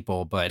nice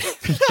people, but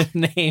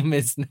the name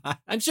is not.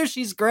 I'm sure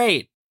she's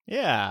great.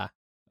 Yeah.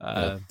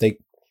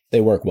 They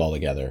work well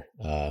together.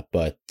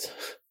 But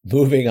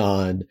moving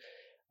on,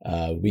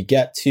 we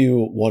get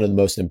to one of the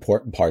most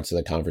important parts of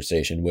the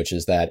conversation, which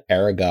is that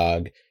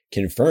Aragog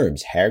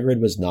confirms Hagrid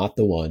was not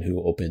the one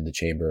who opened the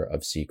Chamber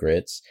of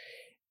Secrets.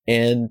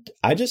 And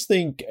I just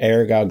think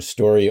Aragog's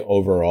story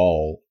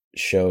overall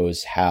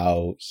shows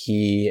how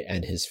he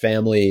and his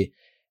family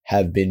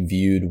have been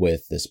viewed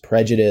with this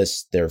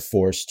prejudice. They're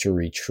forced to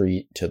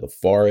retreat to the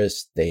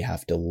forest. They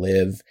have to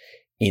live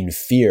in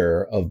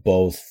fear of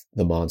both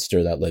the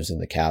monster that lives in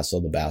the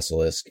castle, the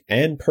basilisk,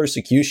 and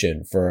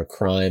persecution for a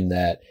crime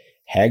that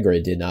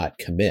Hagrid did not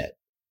commit.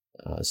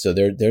 So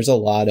there's a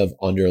lot of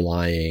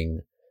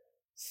underlying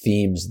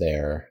themes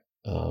there.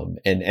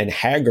 And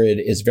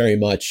Hagrid is very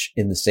much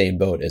in the same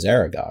boat as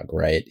Aragog,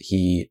 right?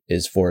 He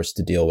is forced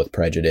to deal with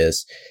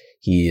prejudice.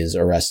 He is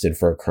arrested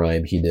for a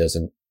crime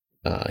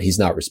he's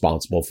not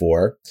responsible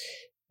for.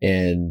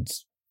 And,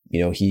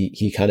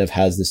 he kind of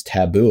has this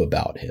taboo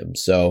about him.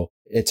 So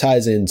it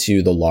ties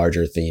into the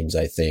larger themes,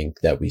 I think,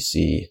 that we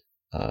see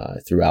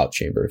throughout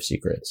Chamber of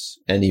Secrets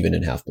and even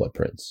in Half-Blood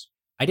Prince.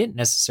 I didn't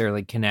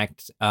necessarily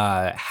connect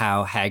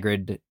how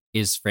Hagrid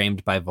is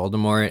framed by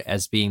Voldemort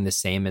as being the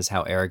same as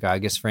how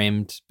Aragog is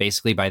framed,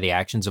 basically by the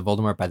actions of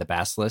Voldemort by the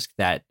Basilisk,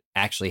 that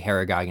actually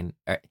Hagrid and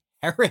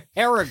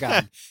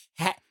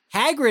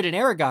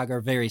Aragog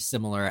are very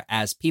similar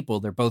as people.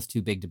 They're both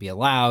too big to be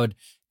allowed.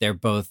 They're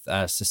both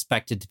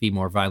suspected to be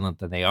more violent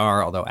than they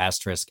are, although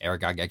asterisk,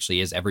 Aragog actually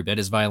is every bit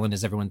as violent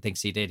as everyone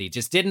thinks he did. He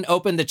just didn't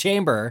open the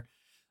chamber.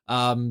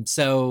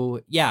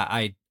 So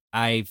yeah,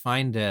 I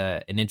find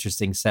an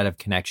interesting set of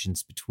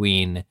connections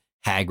between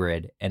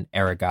Hagrid and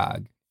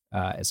Aragog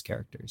as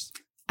characters.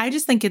 I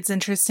just think it's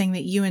interesting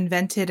that you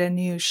invented a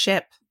new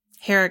ship,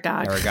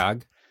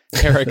 Aragog.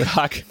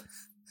 Aragog.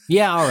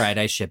 Yeah, all right,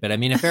 I ship it. I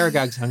mean, if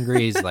Aragog's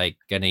hungry, he's like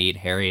gonna eat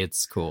Harry,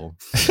 it's cool.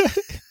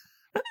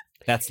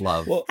 That's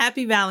love. Well,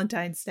 Happy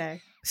Valentine's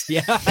Day.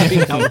 Yeah. Happy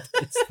Valentine's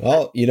Day.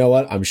 Well, you know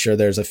what? I'm sure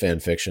there's a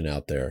fan fiction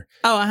out there.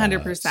 Oh,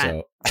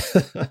 100%.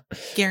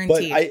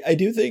 Guaranteed. But I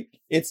do think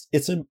it's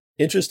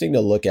interesting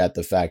to look at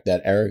the fact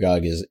that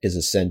Aragog is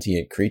a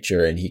sentient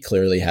creature and he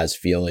clearly has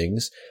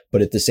feelings,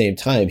 but at the same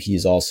time,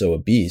 he's also a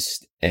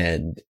beast.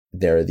 And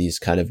there are these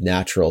kind of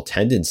natural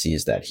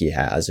tendencies that he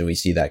has. And we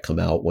see that come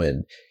out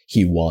when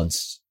he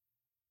wants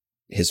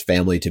his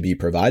family to be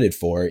provided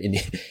for in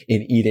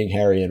eating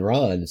Harry and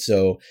Ron.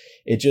 So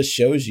it just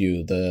shows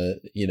you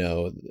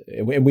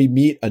and we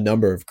meet a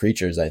number of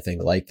creatures, I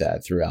think, like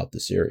that throughout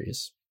the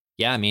series.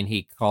 Yeah, I mean,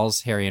 he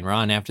calls Harry and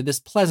Ron after this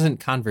pleasant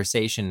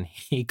conversation.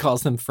 He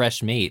calls them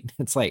fresh meat.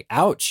 It's like,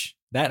 ouch,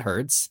 that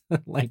hurts.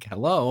 Like,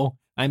 hello,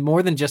 I'm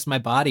more than just my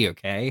body,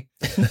 okay?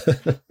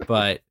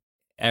 But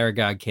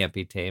Aragog can't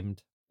be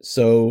tamed.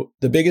 So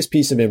the biggest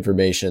piece of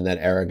information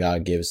that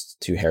Aragog gives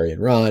to Harry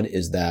and Ron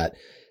is that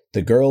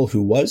the girl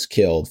who was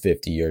killed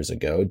 50 years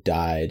ago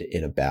died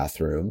in a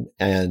bathroom,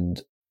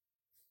 and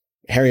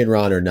Harry and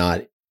Ron are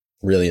not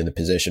really in the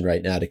position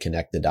right now to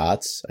connect the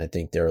dots. I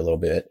think they're a little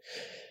bit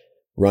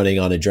running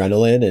on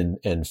adrenaline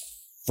and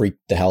freaked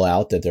the hell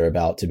out that they're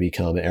about to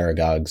become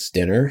Aragog's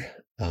dinner.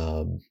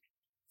 But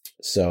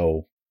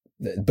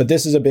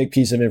this is a big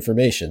piece of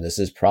information. This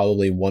is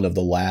probably one of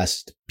the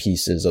last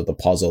pieces of the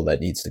puzzle that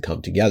needs to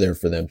come together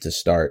for them to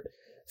start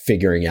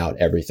figuring out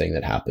everything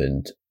that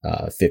happened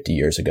 50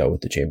 years ago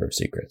with the Chamber of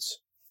Secrets.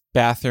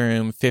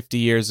 Bathroom 50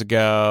 years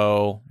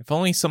ago. If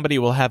only somebody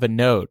will have a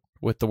note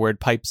with the word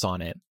pipes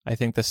on it. I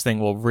think this thing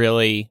will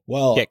really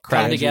get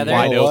cracked together.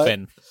 wide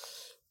open.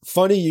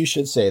 Funny you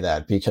should say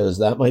that, because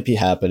that might be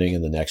happening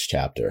in the next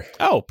chapter.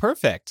 Oh,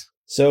 perfect.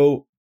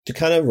 So to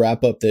kind of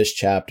wrap up this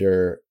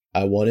chapter,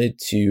 I wanted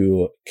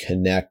to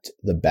connect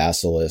the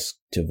basilisk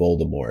to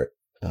Voldemort.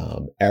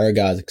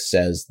 Aragog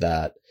says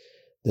that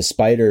the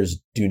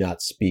spiders do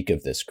not speak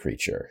of this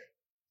creature.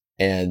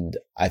 And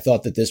I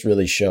thought that this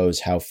really shows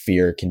how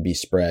fear can be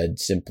spread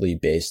simply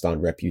based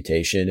on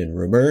reputation and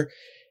rumor,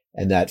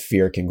 and that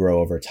fear can grow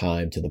over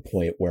time to the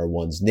point where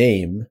one's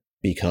name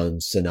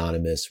becomes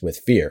synonymous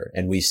with fear.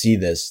 And we see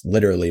this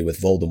literally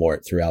with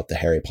Voldemort throughout the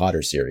Harry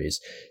Potter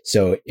series.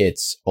 So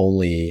it's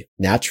only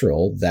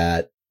natural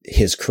that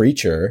his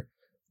creature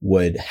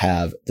would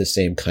have the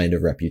same kind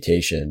of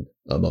reputation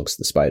amongst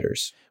the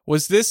spiders.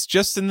 Was this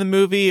just in the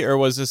movie, or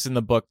was this in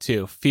the book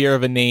too? Fear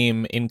of a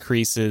name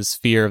increases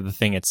fear of the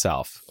thing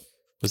itself.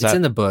 It's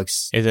in the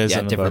books. It is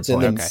in the books.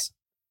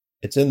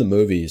 It's in the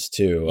movies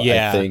too.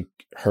 Yeah. I think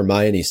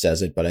Hermione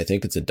says it, but I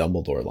think it's a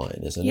Dumbledore line,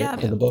 isn't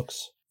it, in the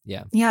books?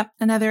 Yeah. Yep.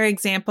 Another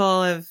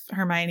example of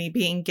Hermione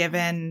being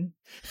given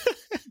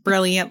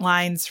brilliant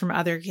lines from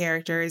other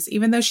characters,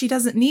 even though she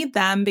doesn't need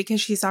them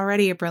because she's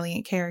already a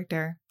brilliant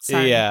character.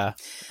 Sorry. Yeah.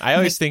 I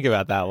always think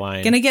about that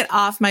line. Gonna get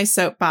off my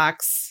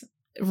soapbox.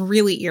 It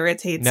really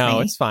irritates me.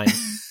 No, it's fine.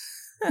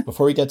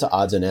 Before we get to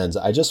odds and ends,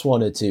 I just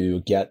wanted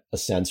to get a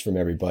sense from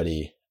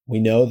everybody. We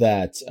know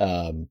that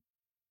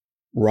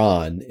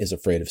Ron is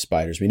afraid of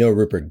spiders. We know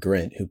Rupert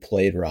Grint, who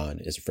played Ron,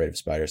 is afraid of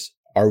spiders.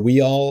 Are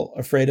we all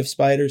afraid of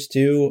spiders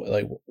too?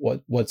 Like,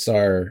 what's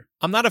our...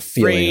 I'm not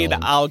afraid.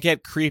 I'll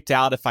get creeped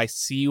out if I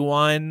see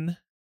one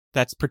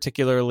that's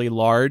particularly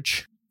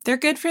large. They're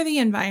good for the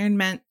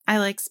environment. I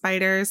like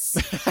spiders.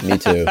 Me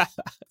too.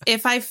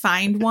 If I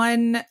find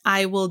one,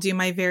 I will do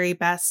my very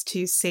best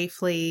to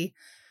safely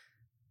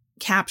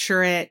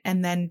capture it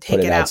and then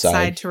take it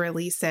outside to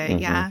release it.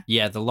 Mm-hmm.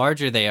 Yeah, the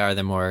larger they are,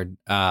 the more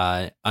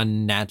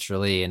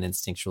unnaturally and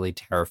instinctually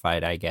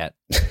terrified I get.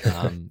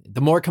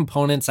 The more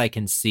components I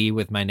can see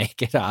with my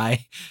naked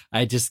eye,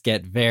 I just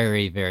get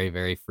very, very,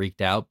 very freaked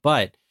out.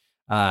 But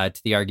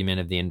to the argument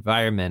of the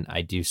environment,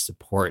 I do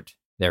support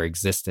their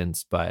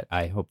existence, but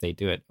I hope they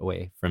do it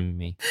away from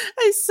me.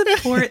 I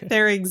support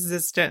their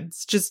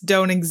existence. Just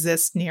don't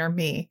exist near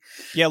me.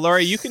 Yeah,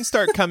 Laura, you can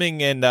start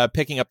coming and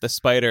picking up the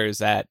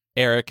spiders at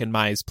Eric and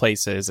Mai's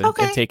places and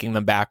taking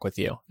them back with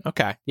you.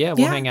 Okay. Yeah,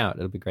 we'll hang out.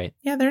 It'll be great.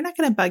 Yeah, they're not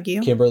going to bug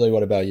you. Kimberly,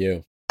 what about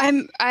you?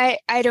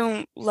 I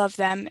don't love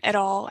them at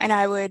all, and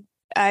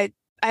I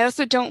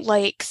also don't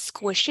like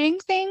squishing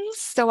things,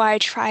 so I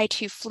try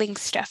to fling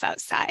stuff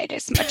outside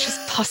as much as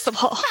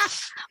possible.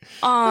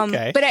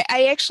 But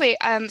I actually,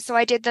 so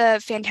I did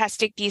the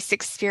Fantastic Beasts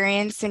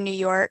experience in New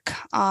York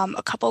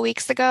a couple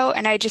weeks ago,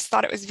 and I just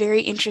thought it was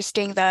very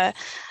interesting.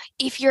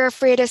 If you're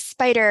afraid of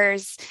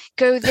spiders,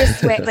 go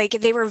this way. Like,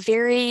 they were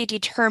very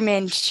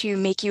determined to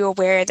make you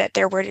aware that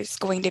there were just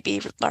going to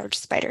be large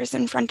spiders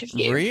in front of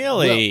you.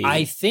 Really? Well,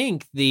 I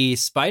think the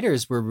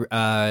spiders were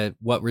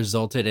what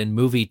resulted in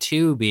movie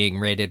 2 being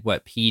rated,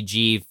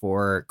 PG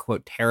for,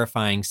 quote,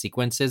 terrifying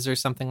sequences or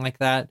something like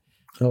that.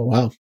 Oh,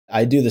 wow.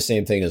 I do the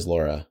same thing as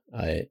Laura.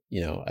 I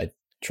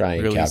try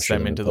and capture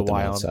them into the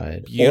wild.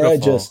 Outside.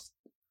 Beautiful. Or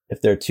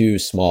if they're too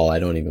small, I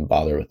don't even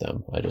bother with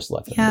them. I just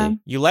let them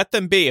be. You let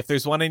them be. If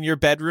there's one in your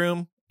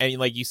bedroom and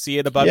you see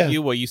it above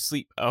you while you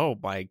sleep. Oh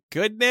my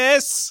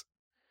goodness.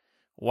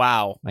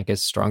 Wow. I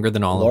guess stronger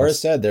than all Laura of us.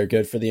 said they're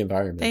good for the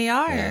environment. They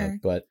are.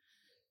 But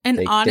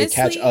honestly, they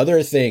catch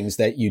other things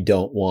that you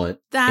don't want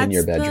in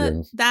your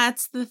bedroom.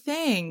 That's the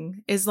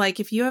thing, is like,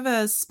 if you have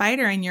a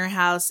spider in your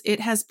house, it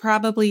has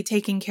probably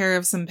taken care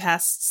of some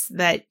pests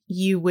that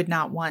you would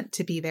not want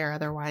to be there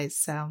otherwise.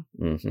 So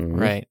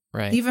Right.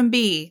 Leave them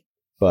be.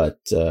 But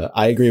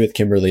I agree with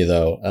Kimberly,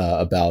 though,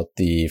 about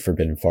the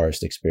Forbidden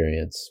Forest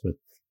experience with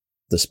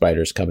the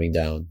spiders coming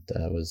down.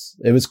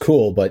 It was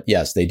cool, but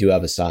yes, they do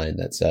have a sign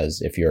that says,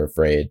 if you're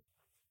afraid,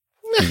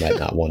 you might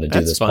not want to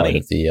do this part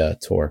of the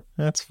tour.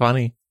 That's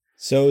funny.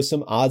 So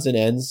some odds and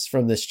ends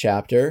from this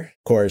chapter.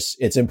 Of course,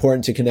 it's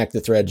important to connect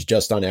the threads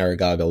just on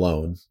Aragog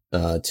alone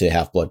to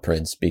Half-Blood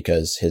Prince,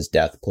 because his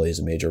death plays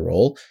a major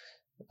role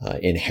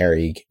in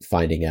Harry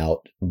finding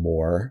out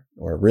more,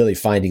 or really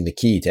finding the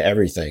key to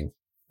everything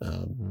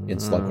in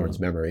Slughorn's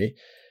memory.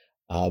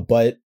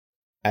 But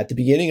at the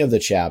beginning of the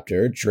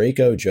chapter,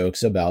 Draco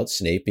jokes about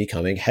Snape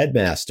becoming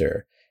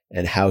headmaster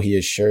and how he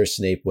is sure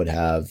Snape would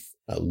have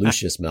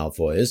Lucius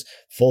Malfoy's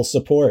full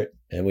support.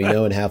 And we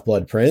know in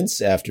Half-Blood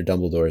Prince, after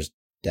Dumbledore's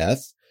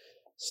death,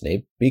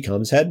 Snape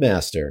becomes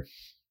headmaster.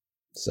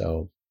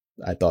 So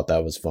I thought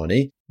that was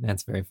funny.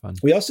 That's very fun.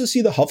 We also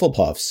see the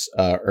Hufflepuffs.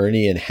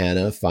 Ernie and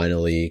Hannah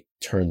finally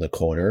turn the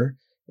corner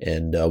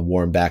and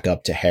warm back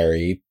up to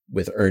Harry,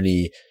 with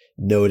Ernie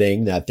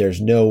noting that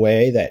there's no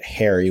way that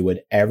Harry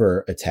would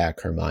ever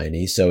attack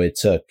Hermione. So it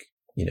took,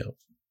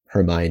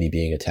 Hermione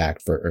being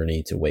attacked for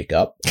Ernie to wake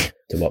up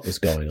to what was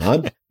going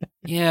on.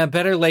 Yeah,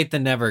 better late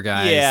than never,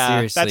 guys. Yeah,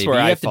 seriously. That's where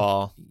I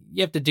fall.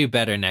 You have to do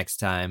better next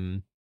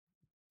time,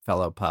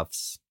 fellow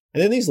Puffs.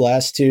 And then these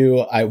last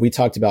two, we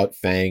talked about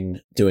Fang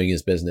doing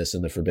his business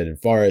in the Forbidden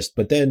Forest,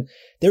 but then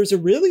there was a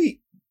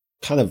really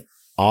kind of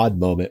odd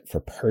moment for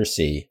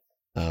Percy.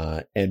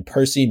 And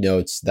Percy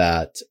notes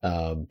that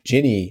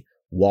Ginny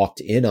walked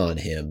in on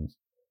him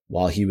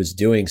while he was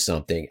doing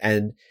something.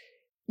 And,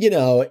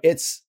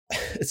 it's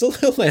a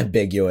little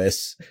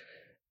ambiguous.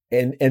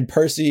 And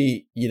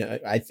Percy,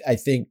 I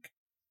think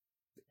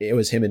it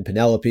was him and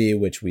Penelope,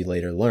 which we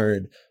later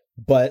learned.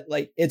 But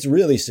it's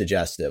really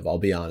suggestive. I'll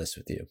be honest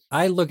with you.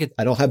 I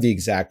don't have the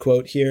exact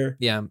quote here.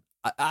 Yeah.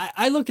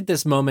 I look at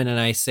this moment and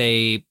I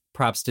say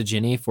props to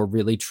Ginny for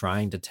really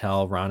trying to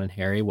tell Ron and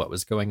Harry what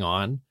was going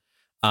on.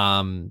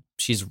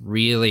 She's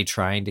really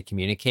trying to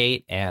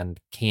communicate and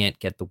can't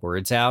get the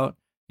words out.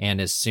 And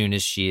as soon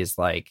as she is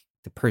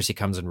the Percy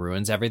comes and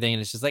ruins everything,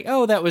 and it's just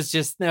oh, that was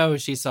just, no,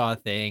 she saw a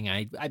thing.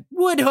 I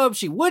would hope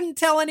she wouldn't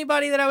tell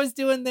anybody that I was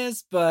doing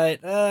this,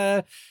 but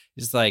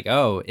just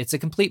oh, it's a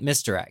complete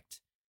misdirect.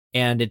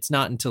 And it's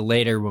not until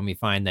later when we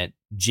find that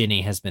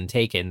Ginny has been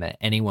taken that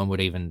anyone would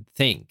even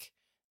think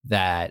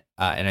that,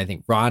 and I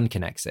think Ron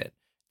connects it,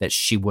 that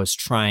she was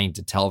trying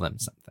to tell them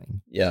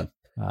something. Yeah.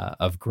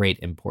 Of great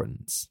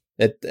importance.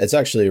 It's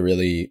actually a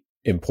really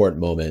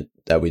important moment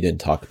that we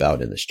didn't talk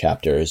about in this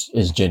chapter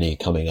is Ginny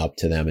coming up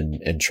to them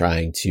and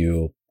trying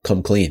to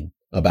come clean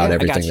about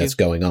everything that's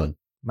going on.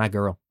 My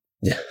girl.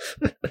 Yeah.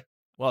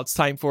 Well, it's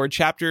time for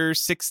chapter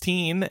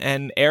 16,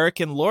 and Eric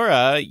and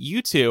Laura,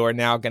 you two are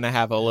now going to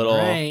have a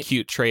little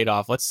cute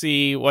trade-off. Let's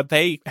see what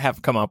they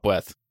have come up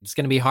with. It's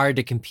going to be hard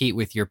to compete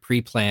with your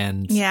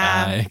pre-planned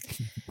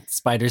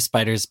spiders,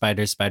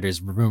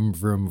 vroom,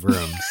 vroom,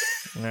 vroom.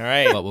 All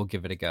right. But we'll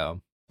give it a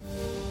go.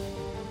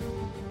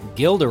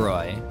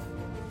 Gilderoy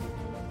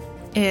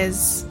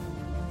is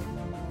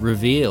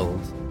revealed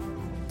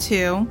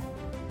to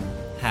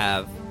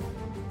have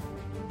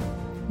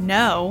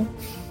no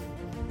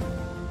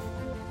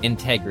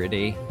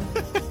integrity.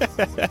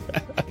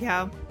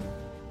 Yeah.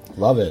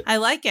 Love it. I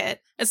like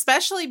it,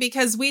 especially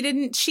because we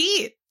didn't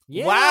cheat.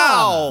 Yeah.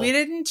 Wow. We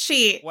didn't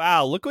cheat.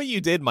 Wow. Look what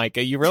you did,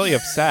 Micah. You really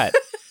upset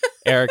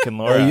Eric and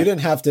Laura. Well, you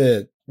didn't have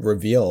to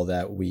reveal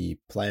that we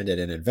planned it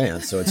in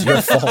advance, so it's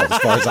your fault as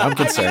far as I'm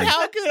concerned.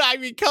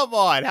 Come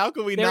on. How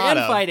could we They're not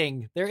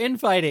infighting. They're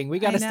infighting. We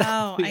got to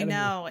stop. I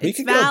know. We It's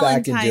can go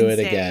back and do it Valentine's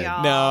Day, again.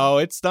 y'all. No,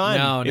 it's done.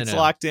 No, it's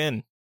locked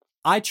in.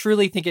 I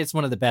truly think it's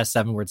one of the best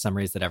 7-word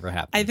summaries that ever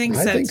happened. I think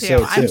I so, think too.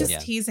 so, I'm too. just Yeah.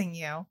 teasing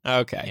you.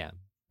 Okay. Yeah.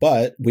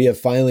 But we have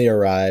finally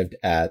arrived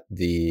at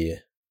the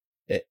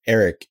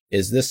Eric.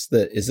 Is this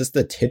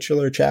the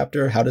titular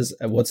chapter?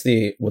 What's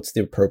the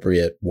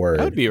appropriate word?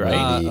 That would be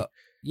right.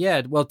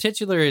 Yeah, well,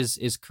 titular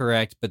is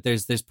correct, but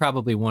there's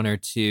probably one or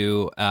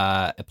two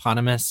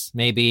eponymous,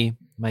 maybe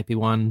might be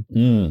one.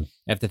 I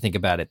have to think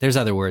about it. There's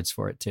other words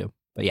for it too,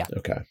 but yeah.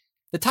 Okay.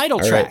 The title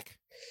All track. right.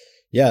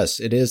 Yes,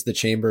 it is the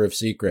Chamber of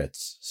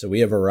Secrets. So we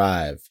have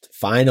arrived.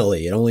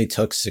 Finally, it only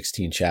took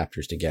 16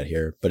 chapters to get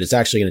here, but it's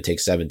actually going to take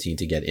 17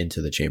 to get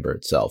into the chamber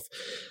itself.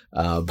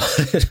 One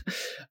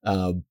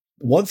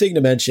thing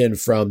to mention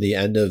from the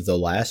end of the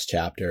last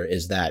chapter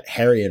is that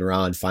Harry and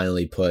Ron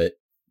finally put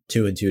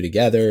 2 and 2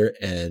 together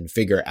and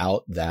figure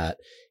out that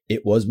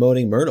it was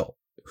Moaning Myrtle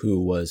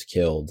who was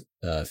killed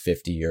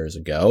 50 years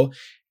ago.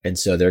 And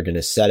so they're going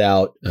to set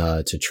out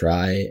to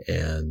try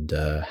and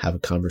have a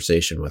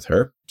conversation with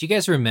her. Do you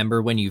guys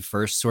remember when you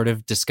first sort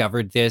of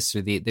discovered this,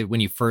 or when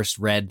you first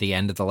read the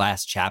end of the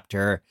last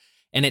chapter,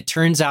 and it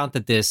turns out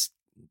that this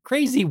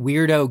crazy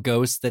weirdo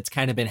ghost that's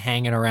kind of been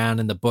hanging around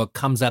in the book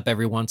comes up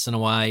every once in a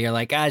while? You're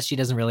like, she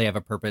doesn't really have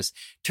a purpose.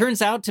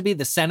 Turns out to be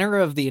the center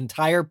of the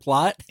entire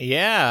plot.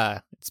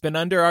 Yeah. It's been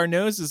under our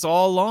noses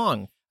all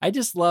along. I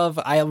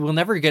will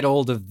never get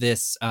old of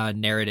this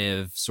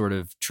narrative sort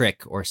of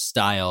trick or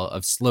style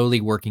of slowly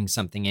working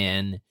something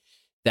in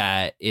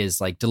that is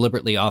like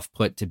deliberately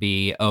off-put to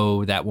be,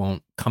 that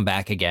won't come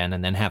back again,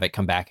 and then have it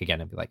come back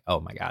again and be like, oh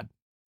my God,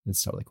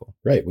 it's totally cool.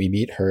 Right. We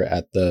meet her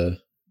at the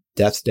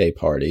Death Day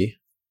party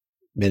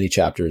many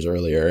chapters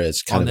earlier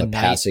as kind of a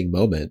passing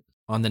moment.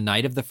 On the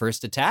night of the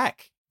first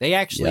attack. They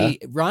actually,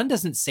 Ron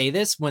doesn't say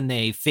this when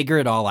they figure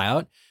it all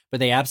out, but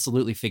they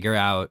absolutely figure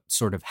out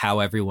sort of how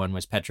everyone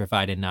was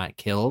petrified and not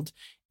killed.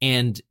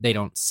 And they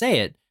don't say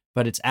it,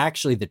 but it's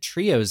actually the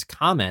trio's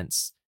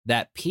comments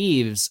that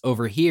Peeves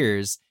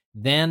overhears,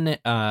 then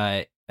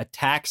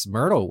attacks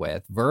Myrtle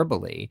with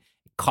verbally,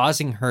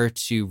 causing her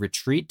to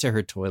retreat to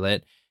her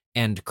toilet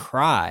and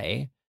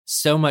cry,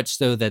 so much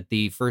so that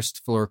the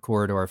first floor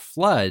corridor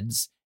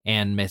floods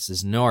and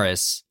Mrs.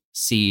 Norris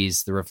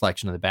sees the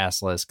reflection of the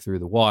basilisk through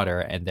the water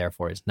and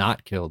therefore is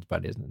not killed,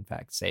 but is in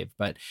fact saved.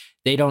 But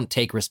they don't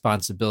take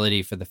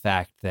responsibility for the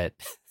fact that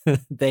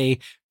they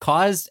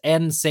caused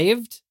and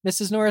saved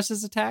Mrs.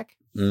 Norris's attack.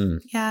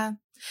 Yeah.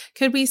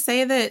 Could we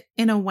say that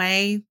in a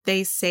way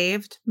they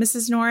saved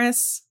Mrs.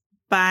 Norris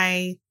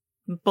by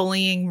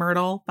bullying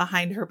Myrtle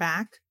behind her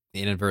back?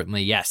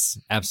 Inadvertently, yes,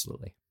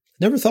 absolutely.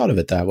 Never thought of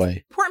it that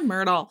way. Poor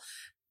Myrtle.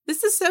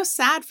 This is so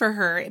sad for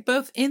her,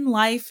 both in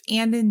life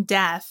and in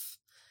death.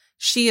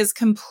 She is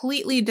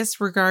completely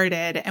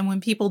disregarded. And when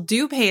people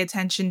do pay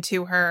attention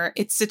to her,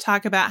 it's to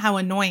talk about how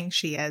annoying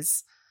she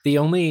is.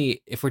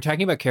 If we're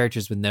talking about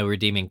characters with no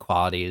redeeming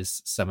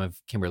qualities, some of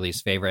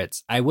Kimberly's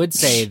favorites, I would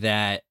say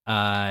that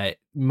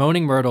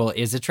Moaning Myrtle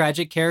is a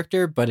tragic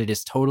character, but it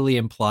is totally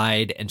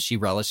implied, and she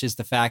relishes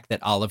the fact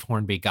that Olive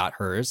Hornby got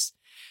hers.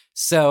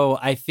 So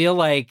I feel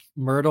like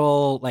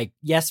Myrtle,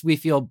 yes, we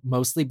feel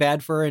mostly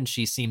bad for her, and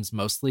she seems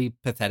mostly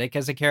pathetic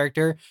as a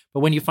character.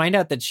 But when you find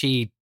out that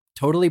she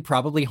totally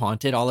probably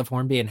haunted Olive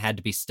Hornby and had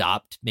to be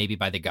stopped, maybe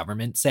by the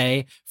government,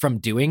 say, from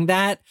doing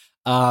that,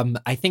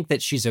 I think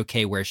that she's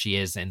okay where she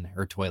is in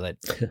her toilet.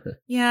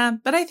 Yeah,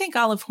 but I think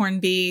Olive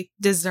Hornby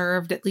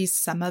deserved at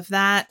least some of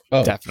that.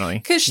 Oh, definitely.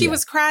 Because she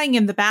was crying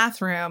in the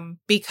bathroom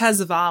because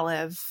of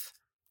Olive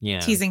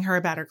teasing her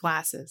about her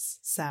glasses.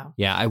 So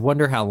yeah, I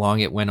wonder how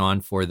long it went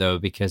on for, though,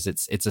 because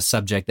it's a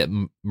subject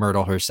that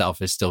Myrtle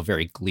herself is still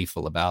very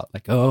gleeful about.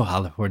 Like,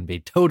 Olive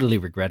Hornby totally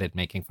regretted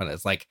making fun of it.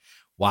 It's like,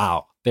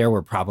 wow, there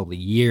were probably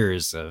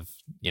years of,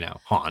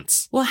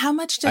 haunts. Well, how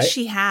much does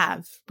she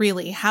have,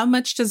 really? How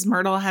much does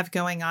Myrtle have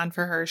going on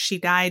for her? She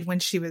died when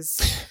she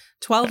was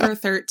 12 or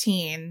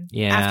 13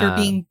 after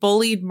being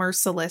bullied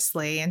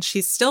mercilessly, and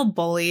she's still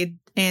bullied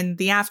in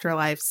the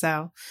afterlife.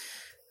 So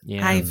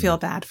Yeah. I feel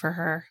bad for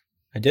her.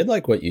 I did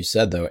like what you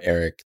said, though,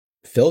 Eric.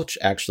 Filch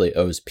actually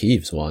owes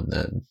Peeves one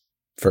then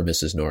for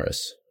Mrs.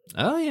 Norris.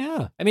 Oh,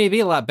 yeah. I mean, it'd be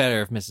a lot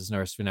better if Mrs.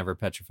 Norris were never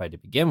petrified to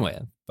begin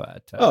with.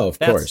 But of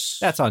course.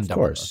 That's on Dumbledore. Of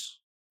course.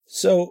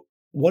 So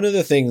one of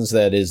the things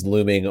that is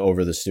looming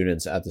over the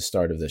students at the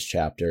start of this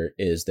chapter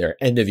is their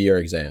end of year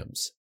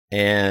exams.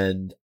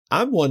 And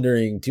I'm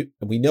wondering,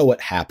 we know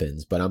what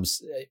happens, but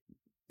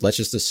let's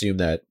just assume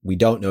that we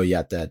don't know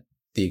yet that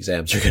the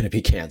exams are going to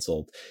be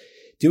canceled.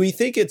 Do we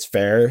think it's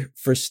fair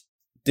for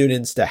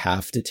students to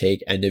have to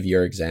take end of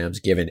year exams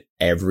given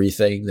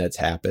everything that's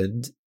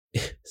happened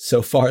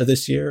so far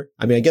this year?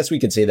 I mean, I guess we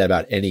could say that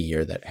about any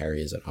year that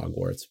Harry is at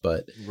Hogwarts,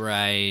 but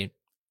right.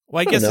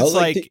 Well, I guess it's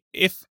like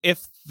if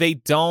they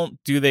don't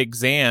do the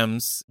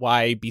exams,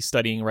 why be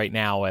studying right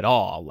now at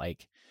all?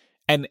 Like,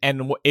 and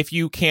if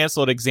you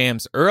canceled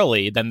exams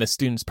early, then the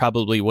students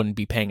probably wouldn't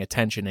be paying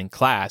attention in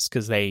class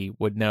because they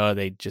would know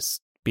they'd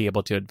just be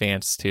able to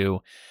advance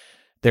to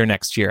their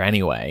next year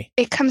anyway.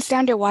 It comes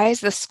down to, why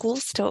is the school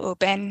still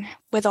open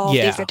with all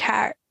these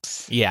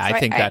attacks? Yeah, so I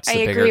think that's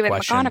the bigger question. I agree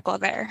with McGonagall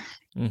there.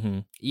 Mm-hmm.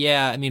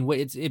 Yeah, I mean,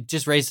 it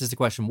just raises the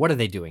question, what are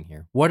they doing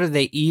here? What are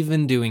they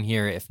even doing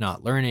here if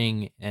not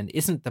learning? And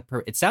isn't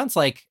it sounds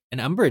like an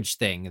Umbridge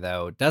thing,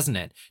 though, doesn't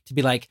it? To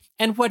be like,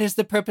 and what is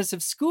the purpose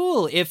of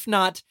school if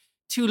not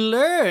to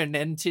learn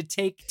and to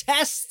take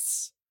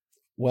tests?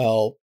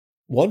 Well,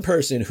 one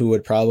person who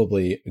would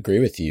probably agree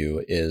with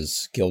you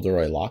is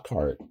Gilderoy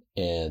Lockhart,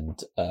 and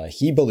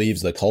he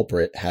believes the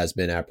culprit has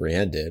been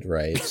apprehended,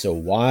 right? So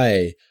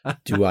why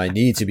do I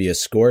need to be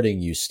escorting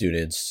you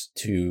students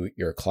to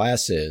your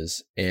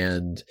classes?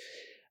 And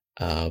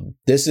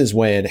this is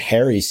when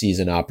Harry sees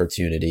an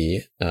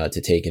opportunity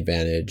to take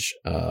advantage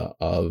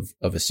of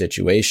a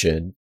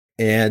situation,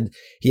 and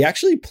he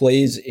actually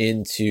plays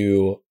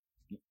into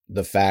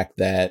the fact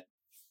that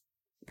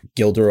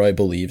Gilderoy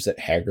believes that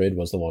Hagrid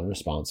was the one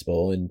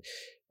responsible. And,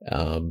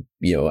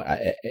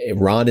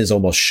 Ron is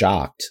almost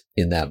shocked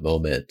in that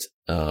moment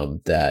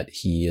that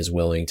he is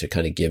willing to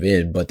kind of give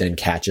in, but then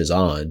catches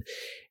on.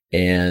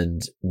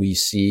 And we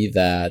see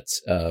that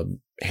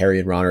Harry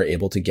and Ron are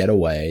able to get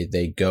away.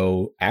 They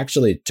go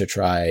actually to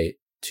try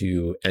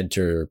to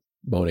enter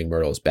Moaning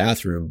Myrtle's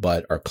bathroom,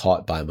 but are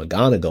caught by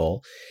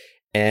McGonagall.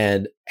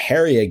 And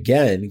Harry,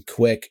 again,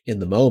 quick in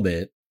the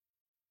moment,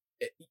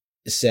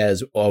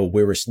 says, oh,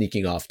 we were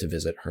sneaking off to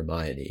visit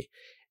Hermione.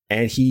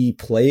 And he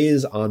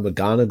plays on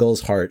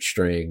McGonagall's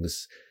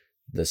heartstrings,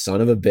 the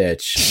son of a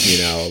bitch,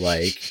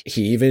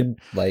 he even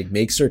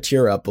makes her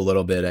tear up a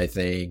little bit, I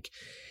think.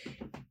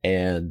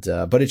 And,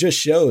 but it just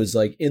shows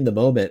in the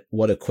moment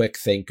what a quick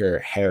thinker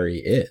Harry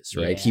is,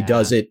 right? Yeah. He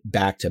does it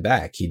back to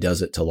back. He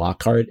does it to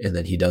Lockhart and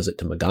then he does it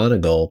to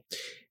McGonagall.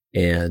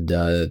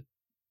 And,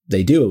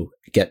 they do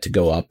get to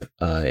go up,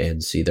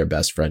 and see their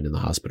best friend in the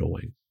hospital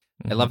wing.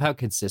 I love how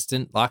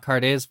consistent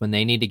Lockhart is. When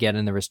they need to get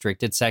in the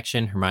restricted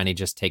section, Hermione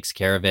just takes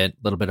care of it. A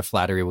little bit of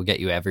flattery will get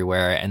you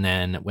everywhere. And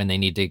then when they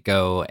need to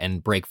go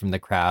and break from the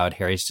crowd,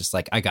 Harry's just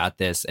like, I got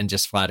this, and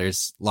just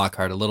flatters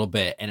Lockhart a little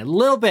bit. And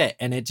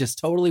it just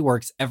totally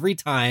works every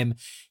time.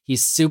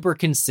 He's super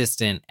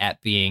consistent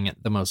at being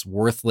the most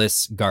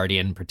worthless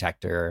guardian,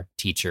 protector,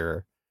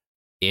 teacher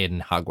in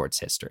Hogwarts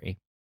history.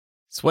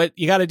 It's what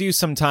you got to do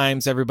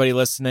sometimes, everybody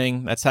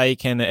listening. That's how you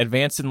can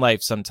advance in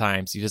life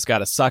sometimes. You just got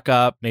to suck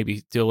up,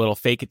 maybe do a little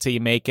fake it till you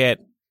make it.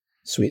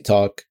 Sweet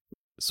talk.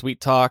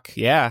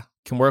 Yeah.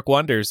 Can work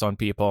wonders on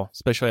people,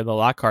 especially the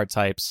Lockhart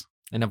types.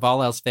 And if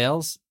all else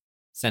fails,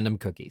 send them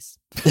cookies.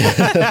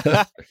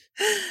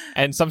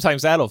 And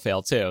sometimes that'll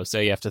fail too. So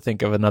you have to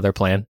think of another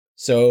plan.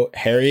 So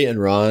Harry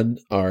and Ron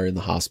are in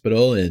the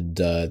hospital, and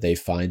they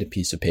find a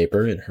piece of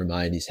paper in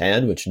Hermione's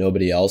hand, which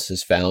nobody else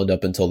has found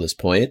up until this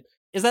point.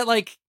 Is that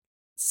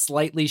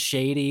slightly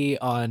shady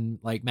on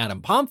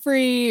Madame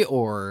Pomfrey,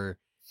 or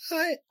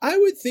I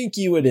would think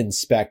you would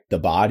inspect the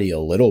body a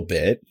little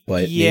bit,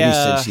 but maybe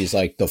since she's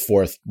the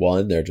fourth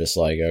one, they're just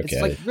okay.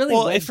 It's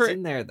really if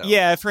in there though.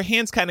 Yeah, if her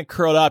hand's kind of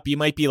curled up, you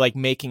might be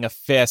making a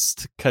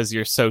fist because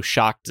you're so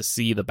shocked to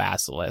see the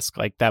basilisk.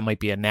 That might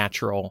be a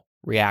natural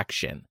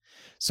reaction.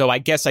 So I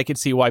guess I could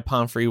see why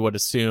Pomfrey would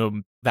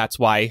assume that's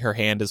why her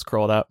hand is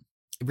curled up.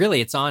 Really,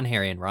 it's on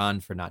Harry and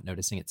Ron for not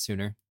noticing it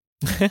sooner.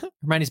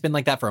 Hermione's been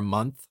like that for a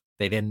month.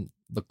 They didn't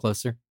look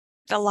closer.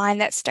 The line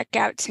that stuck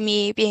out to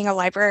me being a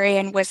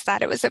librarian was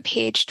that it was a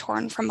page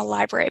torn from a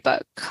library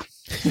book.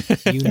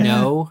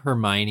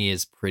 Hermione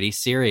is pretty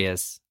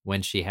serious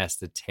when she has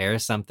to tear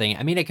something.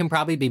 I mean, it can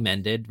probably be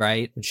mended,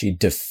 right? When she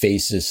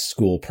defaces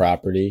school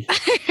property.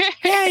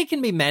 Yeah, it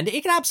can be mended.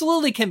 It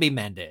absolutely can be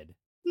mended.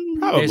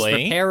 Probably.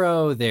 There's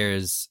Reparo.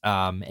 There's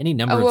any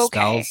number of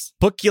spells.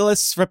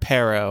 Bookulus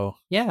Reparo.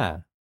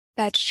 Yeah.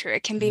 That's true.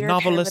 It can be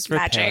repaired with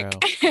magic.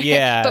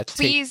 Yeah. But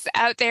please,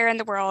 out there in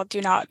the world, do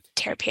not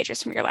tear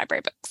pages from your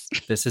library books.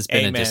 This has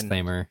been a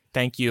disclaimer.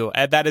 Thank you.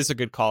 That is a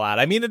good call out.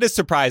 I mean, it is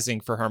surprising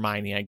for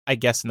Hermione. I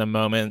guess in the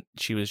moment,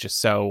 she was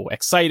just so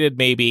excited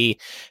maybe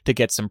to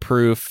get some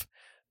proof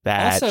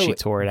that she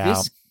tore it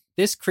out.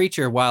 this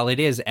creature, while it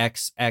is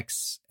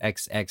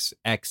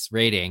XXXXX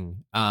rating,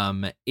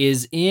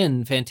 is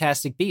in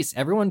Fantastic Beasts.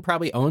 Everyone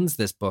probably owns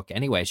this book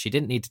anyway. She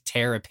didn't need to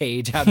tear a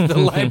page out of the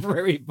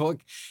library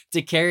book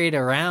to carry it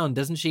around.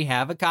 Doesn't she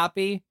have a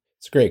copy?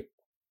 It's great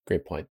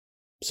point.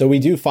 So we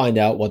do find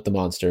out what the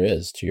monster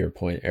is, to your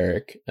point,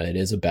 Eric. It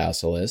is a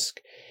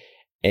basilisk.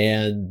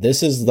 And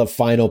this is the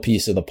final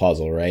piece of the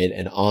puzzle, right?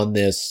 And on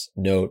this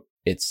note,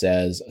 it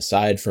says,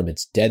 aside from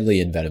its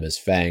deadly and venomous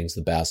fangs,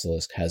 the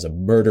basilisk has a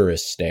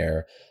murderous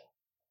stare,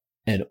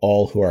 and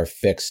all who are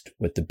fixed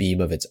with the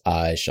beam of its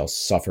eyes shall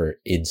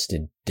suffer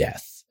instant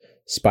death.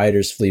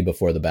 Spiders flee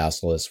before the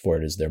basilisk, for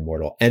it is their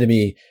mortal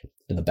enemy,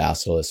 and the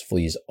basilisk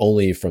flees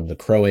only from the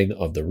crowing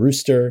of the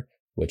rooster,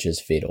 which is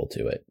fatal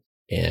to it.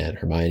 And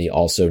Hermione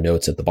also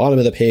notes at the bottom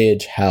of the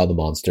page how the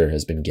monster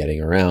has been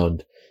getting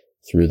around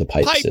through the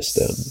pipe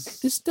system.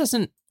 This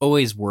doesn't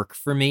always work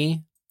for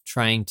me,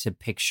 trying to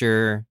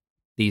picture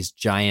these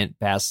giant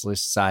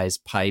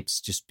basilisk-sized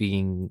pipes just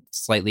being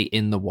slightly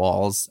in the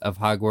walls of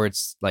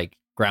Hogwarts, like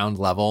ground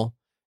level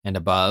and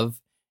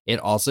above. It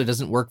also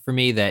doesn't work for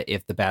me that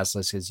if the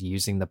basilisk is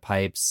using the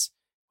pipes,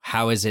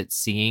 how is it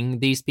seeing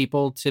these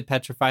people to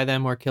petrify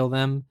them or kill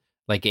them?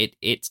 Like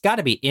it's got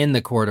to be in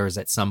the corridors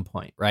at some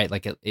point, right?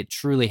 Like it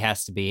truly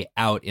has to be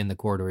out in the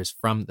corridors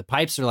from the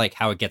pipes are like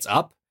how it gets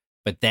up,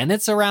 but then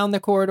it's around the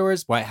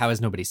corridors. Why? How has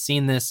nobody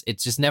seen this?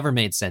 It's just never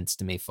made sense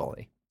to me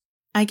fully.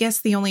 I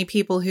guess the only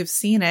people who've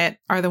seen it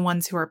are the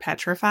ones who are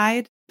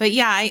petrified. But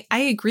yeah, I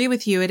agree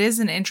with you. It is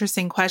an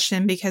interesting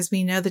question because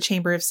we know the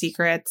Chamber of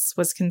Secrets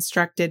was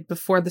constructed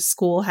before the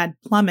school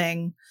had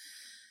plumbing.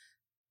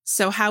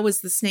 So how was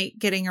the snake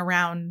getting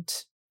around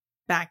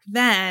back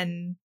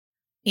then?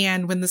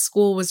 And when the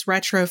school was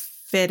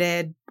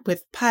retrofitted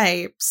with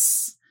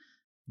pipes,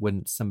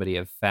 wouldn't somebody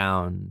have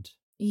found?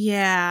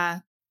 Yeah.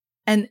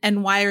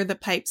 And why are the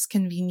pipes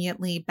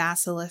conveniently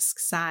basilisk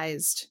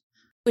sized?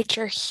 Which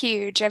are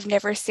huge. I've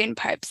never seen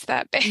pipes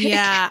that big.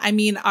 Yeah, I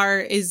mean,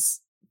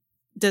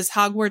 does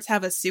Hogwarts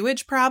have a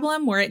sewage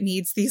problem where it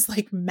needs these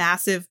like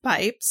massive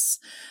pipes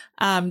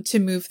to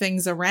move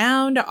things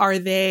around? Are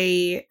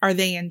they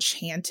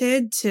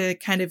enchanted to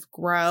kind of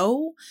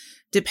grow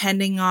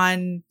depending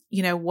on,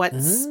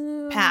 what's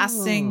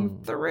passing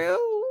through?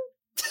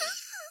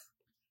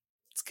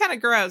 It's kind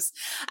of gross.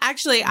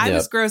 Actually, I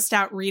was grossed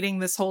out reading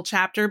this whole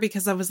chapter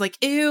because I was like,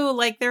 ew,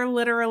 like they're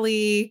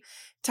literally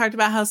talked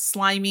about how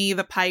slimy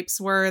the pipes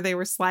were they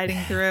were sliding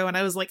through. And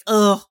I was like,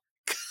 oh,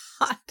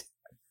 God,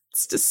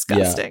 it's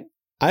disgusting.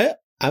 Yeah.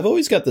 I've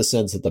always got the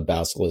sense that the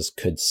basilisk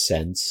could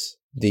sense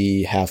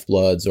the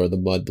half-bloods or the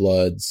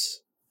mudbloods.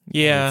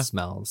 Yeah. It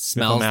smells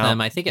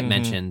them. I think it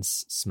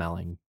mentions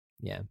smelling.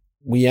 Yeah.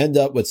 We end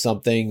up with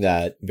something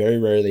that very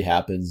rarely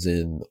happens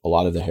in a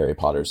lot of the Harry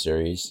Potter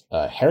series.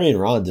 Harry and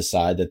Ron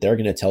decide that they're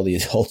going to tell the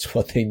adults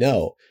what they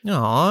know.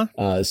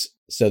 Aww.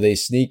 So they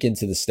sneak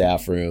into the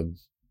staff room.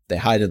 They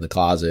hide in the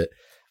closet.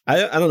 I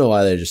don't know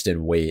why they just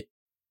didn't wait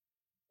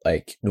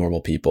like normal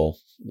people,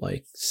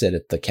 like sit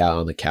at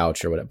on the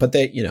couch or whatever. But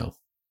they,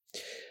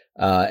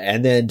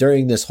 and then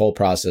during this whole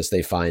process,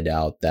 they find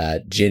out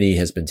that Ginny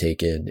has been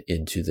taken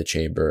into the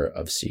Chamber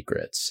of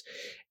Secrets.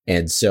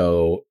 And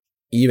so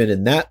even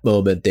in that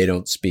moment, they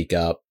don't speak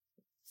up.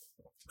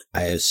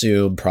 I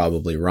assume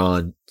probably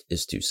Ron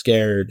is too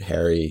scared.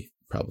 Harry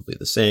probably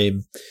the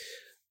same.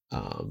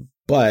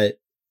 But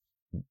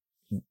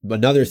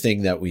another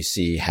thing that we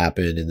see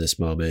happen in this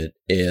moment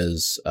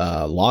is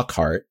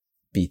Lockhart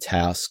be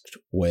tasked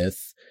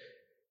with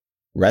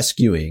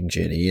rescuing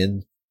Ginny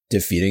and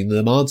defeating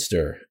the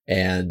monster.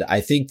 And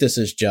I think this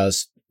is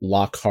just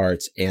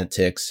Lockhart's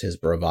antics, his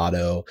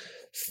bravado,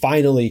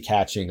 finally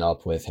catching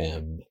up with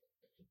him.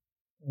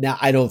 Now,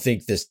 I don't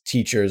think the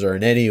teachers are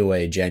in any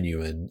way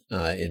genuine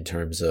in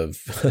terms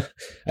of,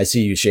 I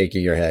see you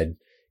shaking your head,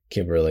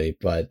 Kimberly,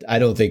 but I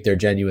don't think they're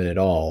genuine at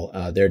all.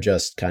 They're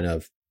just kind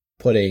of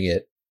putting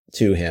it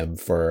to him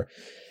for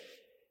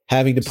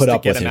having to put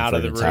up with him for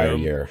an entire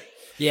year.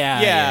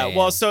 Yeah.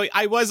 Well, so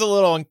I was a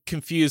little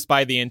confused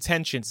by the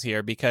intentions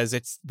here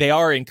because they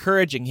are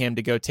encouraging him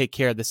to go take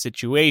care of the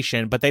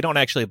situation, but they don't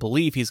actually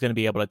believe he's going to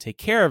be able to take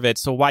care of it.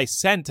 So why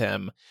send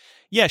him?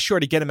 Yeah, sure,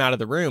 to get him out of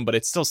the room, but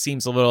it still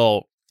seems a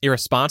little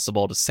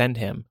irresponsible to send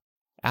him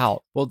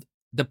out. Well,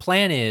 the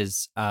plan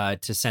is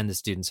to send the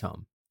students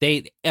home.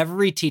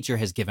 Every teacher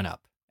has given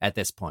up at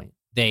this point.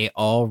 They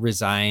all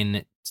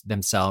resign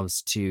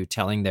themselves to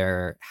telling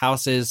their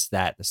houses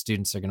that the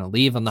students are going to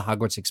leave on the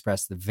Hogwarts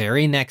Express the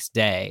very next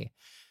day.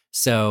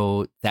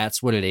 So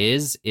that's what it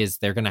is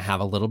they're going to have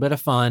a little bit of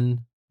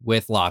fun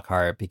with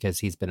Lockhart because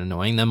he's been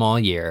annoying them all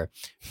year.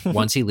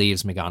 Once he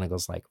leaves,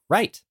 McGonagall's like,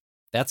 right,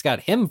 that's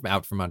got him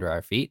out from under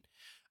our feet.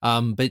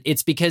 But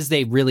it's because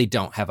they really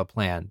don't have a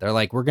plan. They're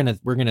like, we're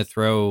gonna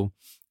throw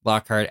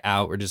Lockhart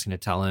out. We're just gonna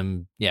tell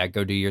him, yeah,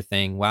 go do your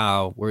thing.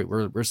 Wow,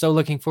 we're so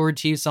looking forward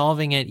to you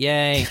solving it.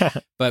 Yay!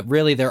 But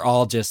really, we're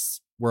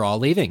all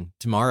leaving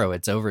tomorrow.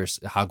 It's over.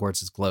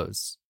 Hogwarts is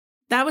closed.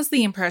 That was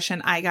the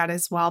impression I got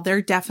as well.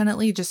 They're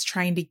definitely just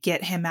trying to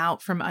get him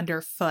out from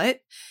underfoot.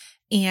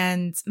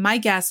 And my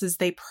guess is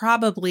they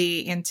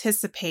probably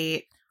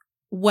anticipate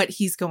what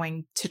he's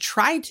going to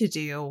try to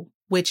do,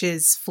 which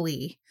is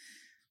flee.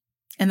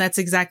 And that's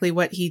exactly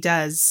what he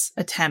does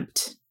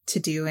attempt to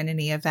do in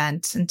any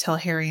event until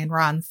Harry and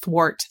Ron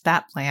thwart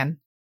that plan.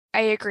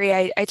 I agree.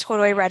 I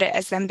totally read it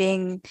as them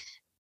being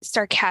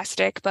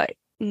sarcastic, but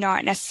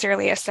not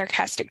necessarily a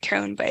sarcastic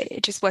tone, but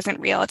it just wasn't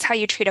real. It's how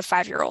you treat a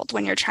 5-year-old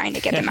when you're trying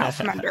to get them out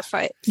from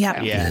underfoot. Yeah.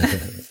 So. Yeah.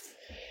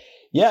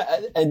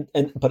 Yeah,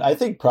 but I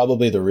think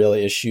probably the real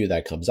issue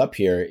that comes up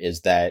here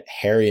is that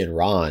Harry and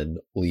Ron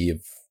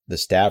leave the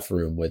staff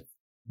room with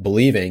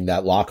believing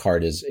that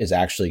Lockhart is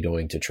actually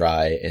going to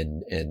try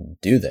and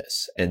do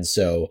this. And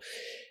so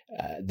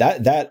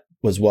that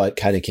was what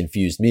kind of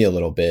confused me a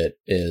little bit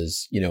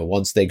is,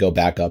 once they go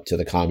back up to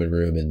the common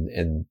room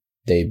and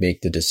they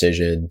make the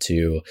decision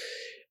to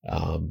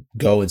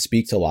go and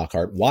speak to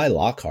Lockhart. Why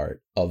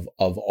Lockhart? Of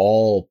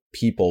all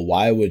people,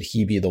 why would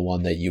he be the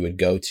one that you would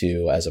go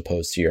to as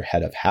opposed to your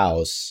head of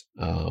house?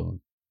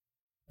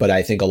 But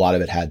I think a lot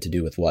of it had to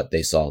do with what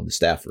they saw in the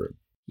staff room.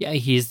 Yeah,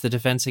 he's the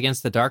Defense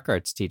Against the Dark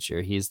Arts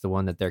teacher. He's the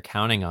one that they're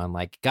counting on.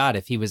 Like, God,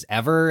 if he was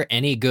ever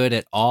any good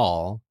at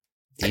all,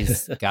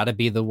 he's got to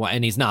be the one.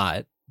 And he's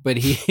not, but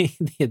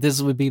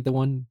this would be the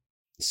one.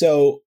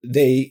 So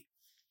they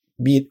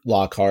meet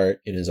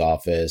Lockhart in his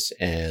office,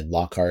 and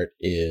Lockhart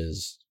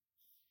is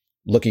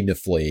looking to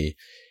flee.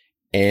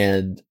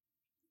 And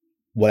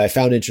what I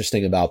found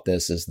interesting about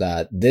this is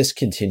that this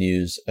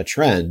continues a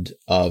trend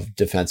of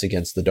Defense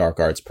Against the Dark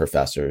Arts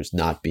professors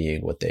not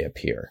being what they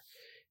appear.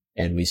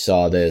 And we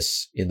saw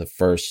this in the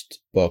first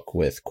book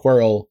with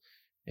Quirrell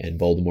and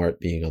Voldemort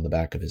being on the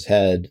back of his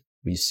head.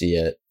 We see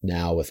it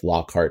now with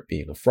Lockhart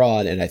being a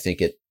fraud. And I think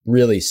it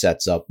really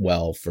sets up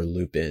well for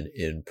Lupin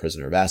in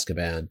Prisoner of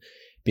Azkaban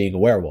being a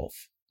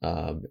werewolf.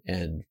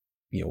 And,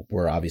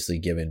 we're obviously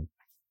given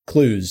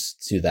clues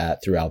to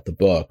that throughout the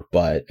book.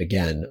 But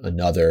again,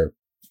 another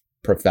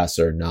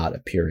professor not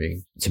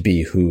appearing to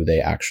be who they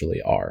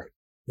actually are.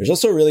 There's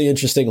also a really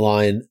interesting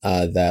line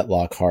that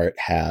Lockhart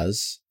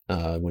has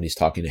when he's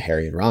talking to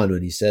Harry and Ron,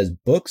 when he says,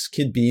 books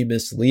can be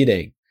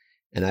misleading.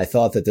 And I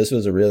thought that this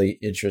was a really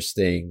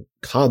interesting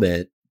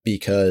comment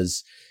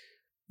because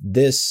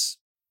this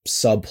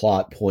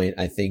subplot point,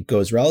 I think,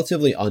 goes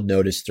relatively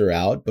unnoticed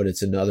throughout, but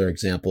it's another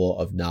example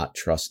of not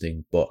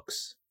trusting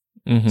books.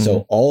 Mm-hmm.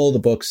 So all the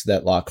books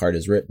that Lockhart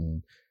has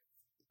written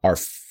are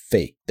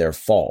fake. They're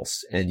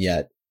false. And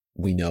yet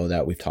we know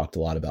that we've talked a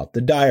lot about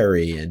the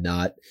diary and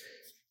not,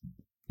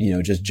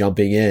 just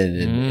jumping in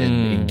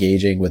and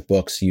engaging with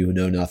books you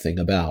know nothing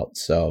about.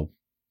 So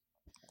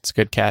it's a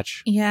good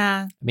catch.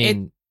 Yeah. I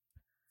mean,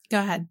 go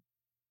ahead.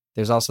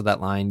 There's also that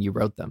line, you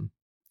wrote them.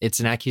 It's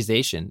an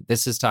accusation.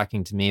 This is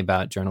talking to me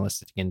about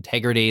journalistic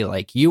integrity.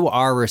 Like, you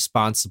are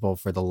responsible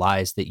for the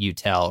lies that you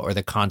tell or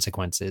the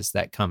consequences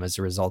that come as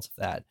a result of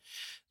that.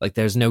 Like,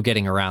 there's no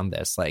getting around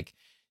this. Like,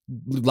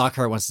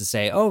 Lockhart wants to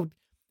say, oh,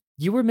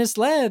 you were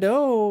misled.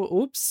 Oh,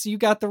 oops, you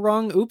got the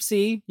wrong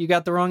oopsie. You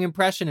got the wrong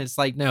impression. It's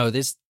like, no,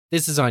 this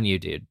is on you,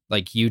 dude.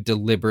 Like, you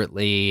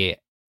deliberately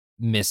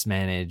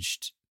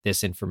mismanaged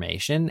this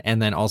information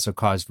and then also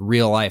caused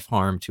real life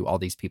harm to all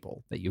these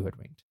people that you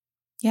hoodwinked.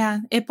 Yeah,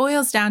 it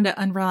boils down to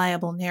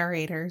unreliable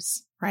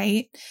narrators,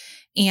 right?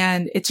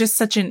 And it's just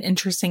such an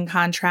interesting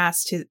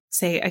contrast to,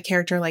 say, a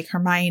character like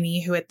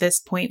Hermione, who at this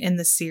point in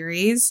the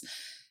series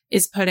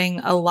is putting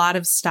a lot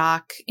of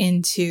stock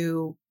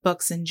into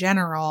books in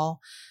general,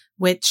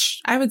 which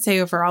I would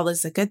say overall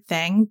is a good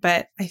thing.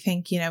 But I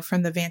think,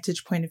 from the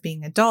vantage point of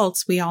being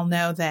adults, we all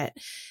know that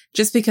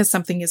just because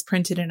something is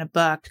printed in a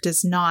book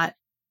does not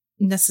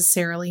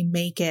necessarily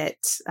make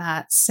it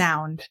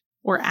sound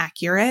or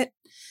accurate.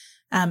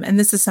 And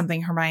this is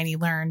something Hermione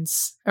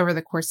learns over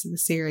the course of the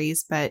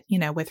series. But,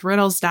 with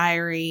Riddle's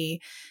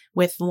diary,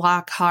 with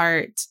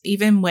Lockhart,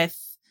 even with,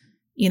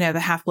 the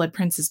Half-Blood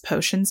Prince's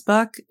Potions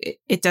book,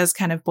 it does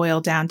kind of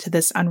boil down to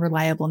this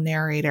unreliable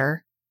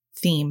narrator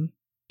theme.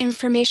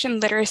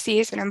 Information literacy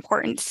is an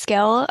important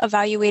skill,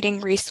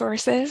 evaluating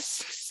resources.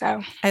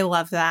 So I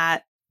love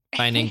that.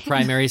 Finding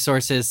primary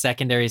sources,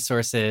 secondary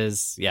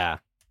sources. Yeah,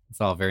 it's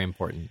all very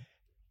important.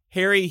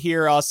 Harry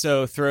here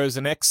also throws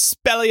an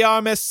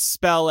Expelliarmus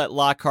spell at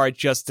Lockhart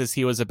just as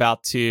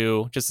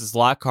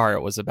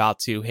Lockhart was about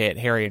to hit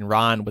Harry and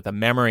Ron with a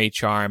memory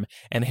charm.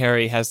 And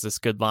Harry has this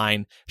good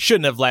line,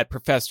 shouldn't have let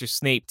Professor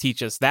Snape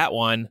teach us that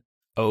one.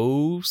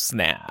 Oh,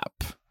 snap.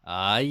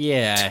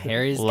 Yeah,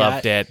 Harry's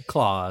loved got it.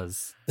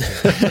 Claws.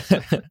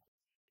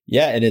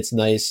 Yeah, and it's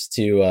nice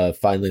to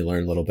finally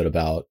learn a little bit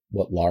about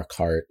what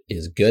Lockhart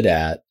is good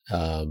at.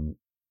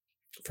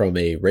 From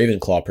a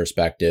Ravenclaw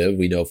perspective,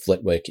 we know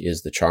Flitwick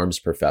is the charms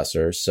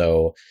professor.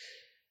 So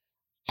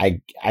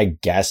I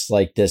guess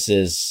like this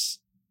is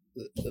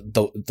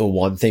the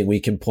one thing we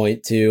can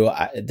point to.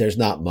 There's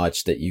not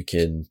much that you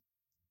can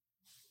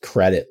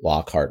credit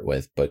Lockhart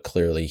with, but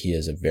clearly he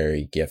is a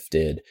very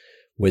gifted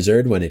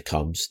wizard when it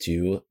comes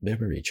to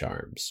memory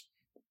charms.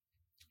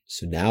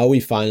 So now we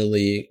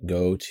finally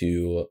go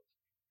to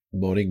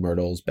Moaning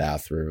Myrtle's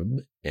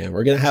bathroom and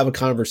we're going to have a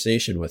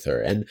conversation with her.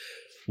 And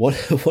one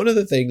of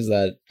the things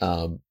that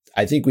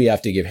I think we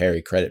have to give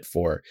Harry credit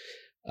for,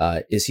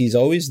 is he's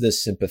always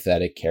this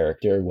sympathetic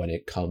character when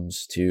it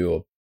comes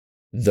to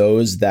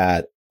those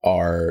that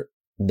are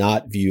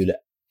not viewed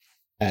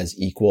as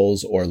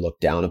equals or looked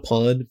down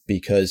upon,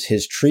 because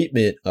his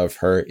treatment of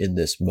her in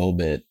this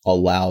moment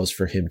allows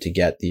for him to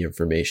get the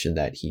information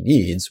that he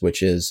needs,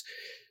 which is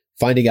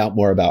finding out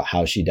more about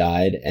how she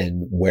died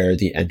and where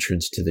the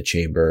entrance to the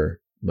chamber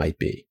might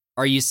be.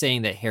 Are you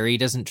saying that Harry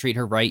doesn't treat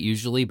her right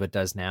usually, but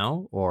does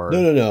now? Or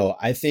No.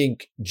 I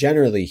think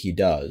generally he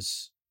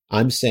does.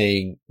 I'm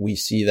saying we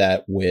see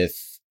that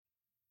with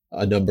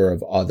a number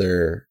of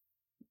other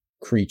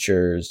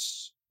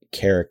creatures,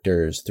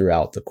 characters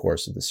throughout the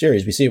course of the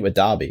series. We see it with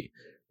Dobby,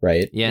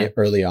 right? Yeah.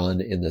 Early on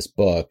in this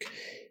book,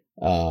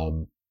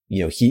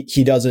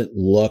 he doesn't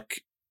look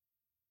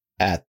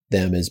at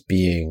them as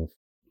being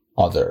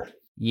other.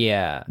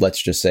 Yeah.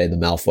 Let's just say the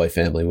Malfoy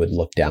family would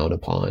look down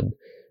upon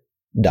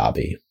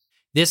Dobby.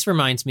 This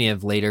reminds me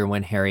of later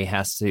when Harry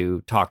has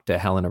to talk to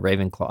Helena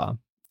Ravenclaw,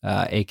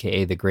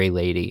 aka the Grey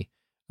Lady.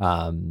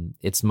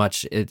 It's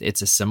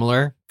a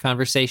similar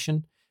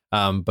conversation,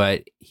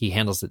 but he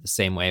handles it the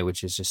same way,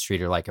 which is just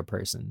treat her like a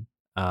person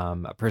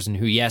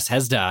who, yes,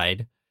 has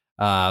died,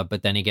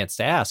 but then he gets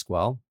to ask,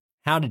 well,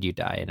 how did you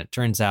die? And it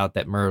turns out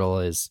that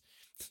Myrtle's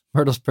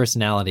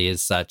personality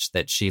is such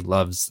that she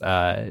loves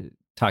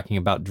talking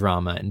about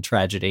drama and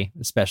tragedy,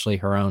 especially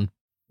her own.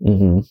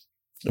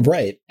 Mm-hmm.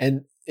 Right.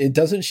 And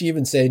doesn't she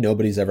even say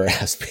nobody's ever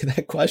asked me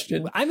that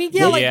question? I mean,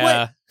 yeah,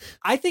 what?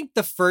 I think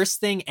the first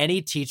thing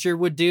any teacher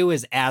would do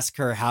is ask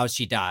her how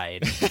she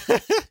died.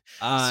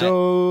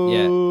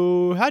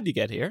 How'd you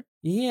get here?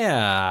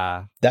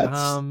 Yeah.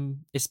 That's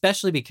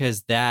especially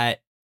because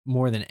that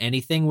more than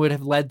anything would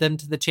have led them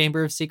to the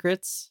Chamber of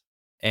Secrets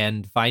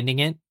and finding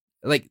it.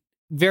 Like,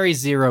 very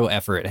zero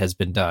effort has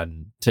been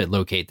done to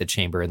locate the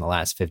chamber in the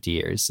last 50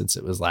 years since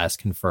it was last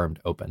confirmed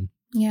open.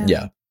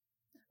 Yeah.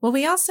 Well,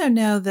 we also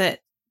know that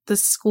the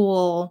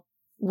school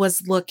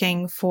was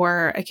looking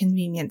for a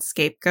convenient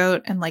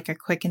scapegoat and like a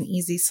quick and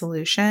easy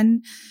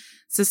solution.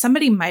 So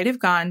somebody might have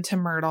gone to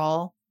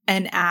Myrtle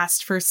and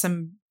asked for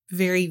some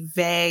very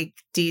vague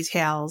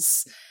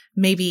details,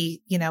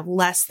 maybe,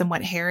 less than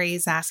what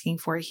Harry's asking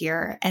for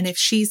here. And if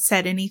she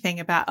said anything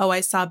about, oh,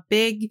 I saw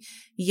big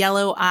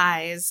yellow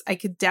eyes, I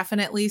could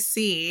definitely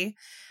see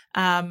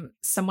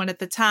someone at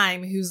the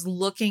time who's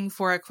looking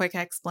for a quick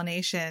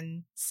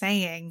explanation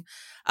saying,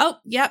 oh,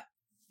 yep,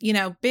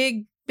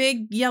 big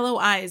yellow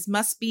eyes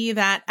must be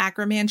that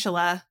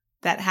acromantula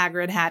that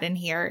Hagrid had in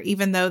here,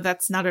 even though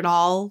that's not at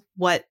all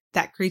what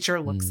that creature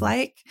looks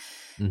like.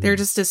 Mm-hmm. They're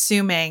just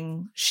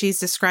assuming she's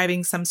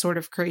describing some sort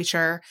of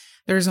creature.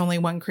 There's only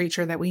one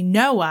creature that we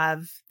know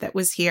of that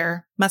was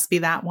here. Must be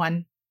that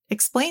one.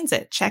 Explains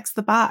it. Checks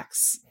the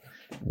box.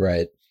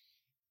 Right.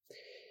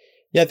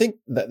 Yeah, I think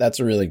that's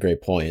a really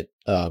great point.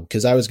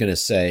 Because I was going to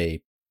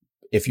say,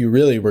 if you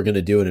really were going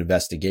to do an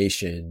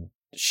investigation,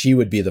 she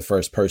would be the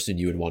first person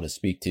you would want to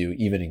speak to,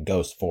 even in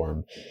ghost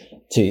form,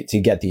 to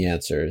get the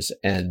answers.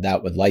 And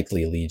that would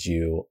likely lead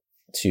you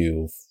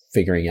to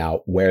figuring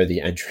out where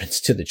the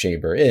entrance to the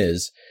chamber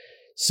is.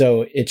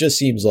 So it just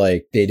seems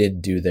like they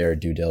didn't do their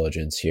due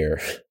diligence here.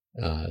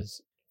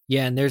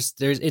 Yeah, and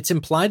it's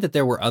implied that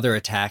there were other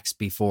attacks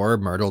before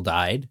Myrtle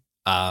died.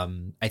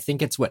 I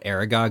think it's what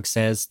Aragog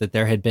says, that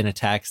there had been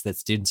attacks, that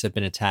students have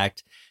been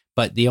attacked.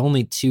 But the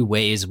only two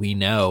ways we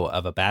know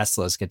of a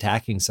basilisk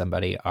attacking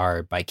somebody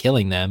are by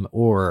killing them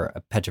or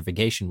a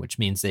petrification, which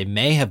means they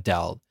may have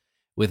dealt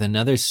with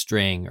another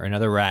string or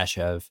another rash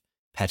of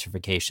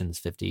petrifications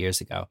 50 years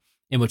ago,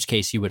 in which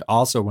case you would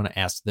also want to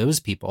ask those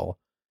people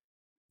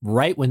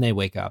right when they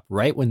wake up,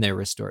 right when they're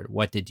restored,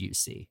 what did you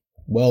see?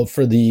 Well,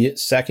 for the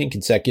second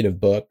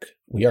consecutive book,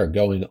 we are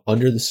going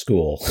under the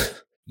school.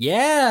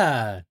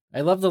 Yeah.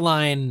 I love the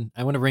line,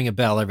 I want to ring a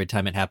bell every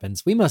time it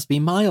happens. We must be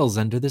miles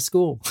under the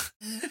school.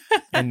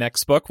 And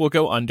next book, we'll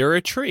go under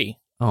a tree.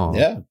 Oh,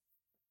 yeah.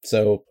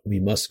 So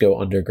we must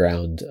go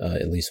underground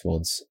at least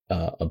once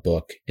a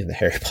book in the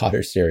Harry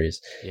Potter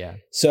series. Yeah.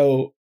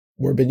 So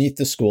we're beneath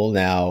the school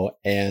now,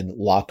 and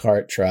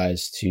Lockhart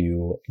tries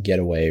to get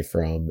away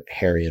from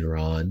Harry and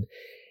Ron.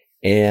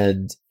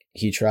 And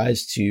he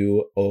tries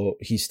to,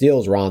 he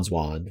steals Ron's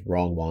wand,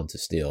 wrong wand to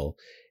steal,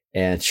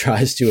 and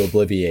tries to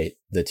obliviate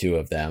the two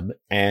of them,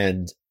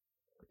 and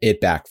it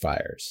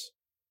backfires.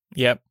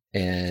 Yep.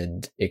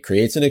 And it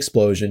creates an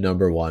explosion,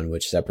 number one,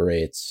 which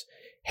separates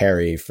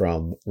Harry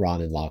from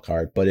Ron and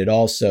Lockhart, but it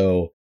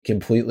also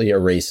completely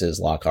erases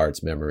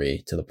Lockhart's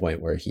memory to the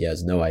point where he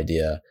has no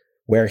idea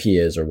where he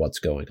is or what's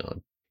going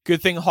on.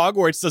 Good thing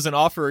Hogwarts doesn't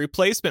offer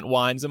replacement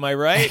wands, am I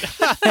right?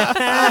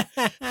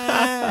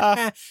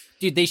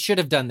 Dude, they should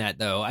have done that,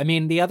 though. I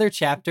mean, the other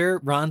chapter,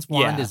 Ron's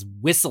wand is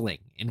whistling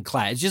in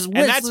class. Just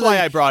whistling. And that's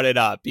why I brought it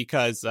up,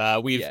 because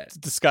we've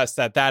discussed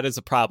that is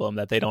a problem,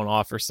 that they don't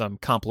offer some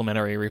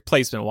complimentary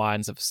replacement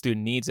wands if a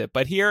student needs it.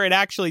 But here it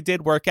actually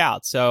did work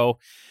out. So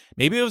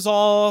maybe it was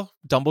all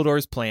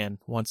Dumbledore's plan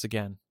once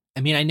again. I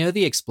mean, I know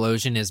the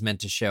explosion is meant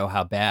to show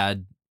how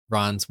bad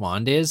Ron's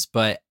wand is,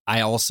 but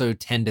I also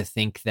tend to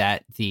think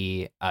that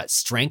the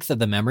strength of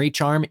the memory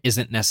charm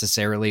isn't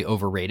necessarily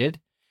overrated.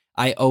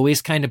 I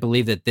always kind of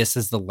believe that this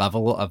is the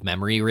level of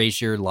memory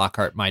erasure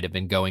Lockhart might have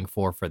been going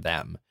for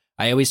them.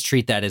 I always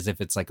treat that as if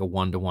it's like a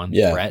one-to-one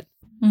threat.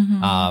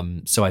 Mm-hmm.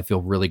 So I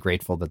feel really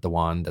grateful that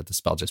the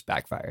spell just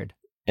backfired.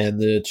 And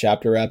the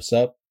chapter wraps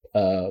up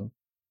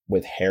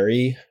with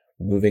Harry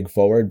moving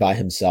forward by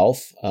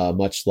himself,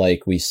 much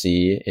like we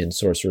see in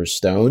Sorcerer's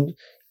Stone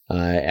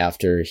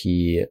after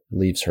he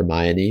leaves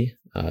Hermione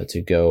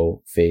to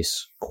go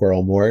face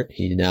Quirrell-Mort.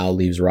 He now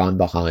leaves Ron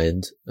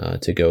behind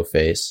to go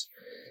face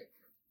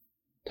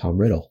Tom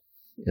Riddle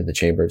in the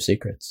Chamber of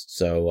Secrets.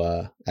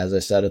 So as I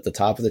said at the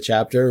top of the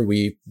chapter,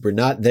 we're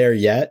not there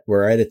yet.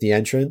 We're right at the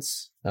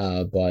entrance.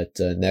 But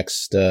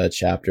next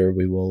chapter,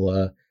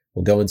 we'll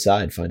go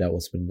inside, find out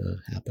what's been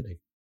happening.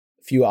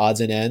 A few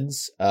odds and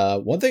ends.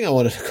 One thing I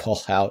wanted to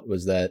call out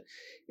was that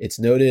it's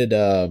noted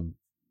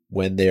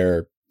when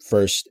they're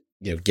first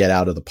get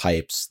out of the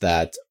pipes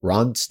that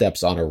Ron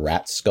steps on a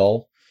rat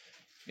skull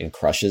and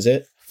crushes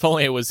it. If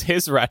only it was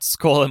his rat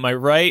skull, am I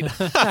right?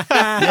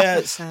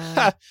 Yes.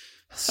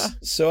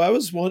 So I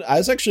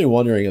was actually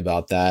wondering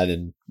about that,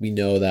 and we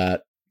know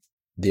that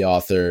the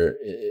author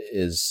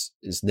is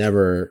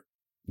never,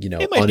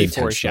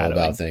 unintentional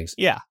about things.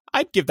 Yeah,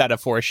 I'd give that a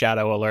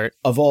foreshadow alert.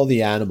 Of all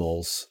the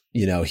animals,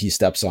 he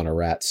steps on a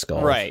rat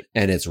skull. Right.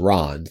 And it's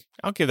Ron.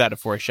 I'll give that a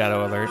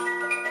foreshadow alert.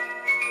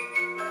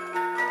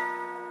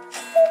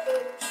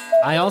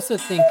 I also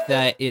think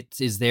that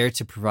it is there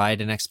to provide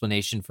an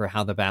explanation for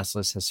how the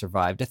basilisk has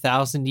survived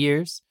 1,000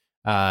 years,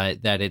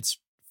 that it's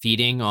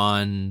feeding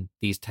on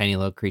these tiny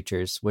little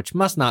creatures, which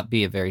must not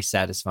be a very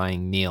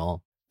satisfying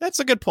meal. That's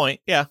a good point,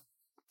 yeah.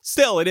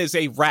 Still, it is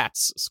a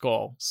rat's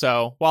skull.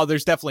 So while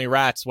there's definitely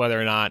rats, whether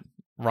or not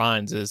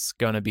Ron's is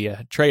going to be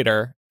a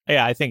traitor,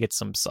 yeah, I think it's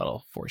some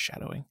subtle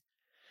foreshadowing.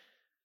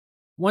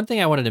 One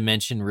thing I wanted to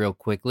mention real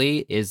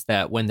quickly is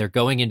that when they're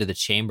going into the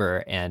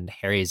chamber and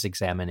Harry's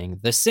examining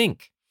the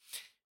sink,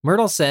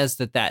 Myrtle says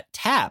that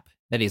tap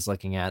that he's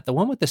looking at, the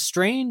one with the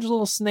strange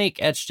little snake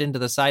etched into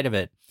the side of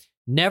it,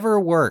 never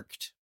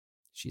worked.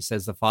 She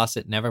says the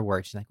faucet never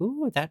worked. She's like,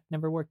 ooh, that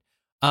never worked.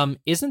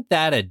 Isn't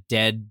that a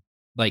dead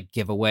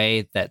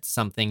giveaway that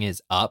something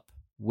is up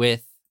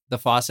with the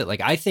faucet?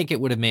 I think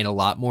it would have made a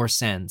lot more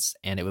sense,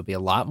 and it would be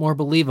a lot more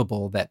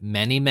believable that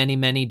many, many,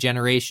 many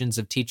generations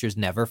of teachers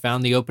never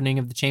found the opening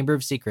of the Chamber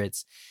of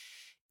Secrets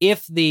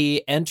if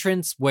the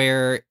entrance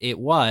where it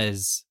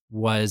was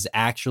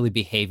actually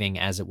behaving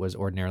as it was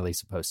ordinarily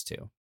supposed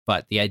to.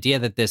 But the idea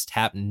that this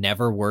tap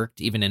never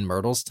worked, even in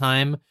Myrtle's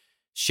time,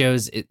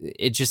 shows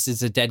it just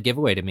is a dead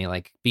giveaway to me.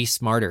 Be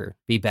smarter,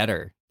 be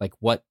better.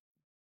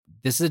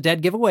 This is a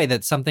dead giveaway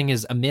that something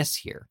is amiss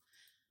here.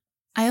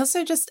 I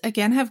also just,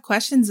 again, have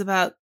questions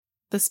about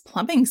this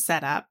plumbing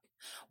setup.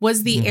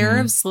 Was the heir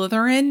of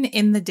Slytherin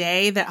in the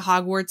day that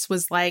Hogwarts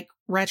was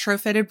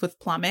retrofitted with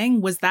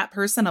plumbing? Was that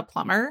person a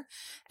plumber?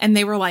 And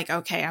they were like,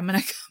 okay, I'm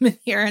going to come in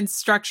here and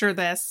structure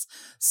this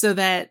so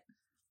that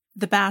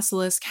the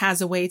basilisk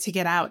has a way to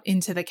get out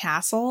into the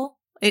castle.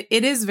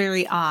 It is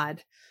very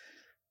odd.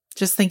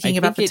 Just thinking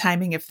about the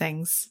timing of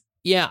things.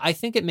 Yeah, I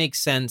think it makes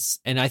sense.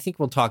 And I think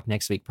we'll talk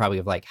next week probably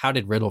of how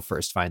did Riddle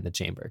first find the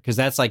chamber? Because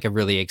that's a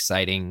really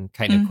exciting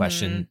kind of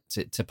question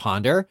to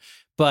ponder.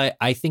 But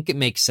I think it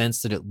makes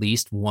sense that at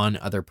least one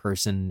other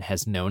person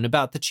has known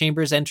about the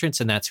chamber's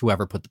entrance, and that's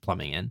whoever put the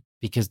plumbing in,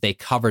 because they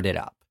covered it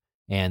up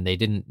and they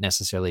didn't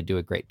necessarily do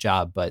a great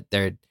job. But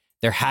there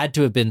had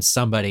to have been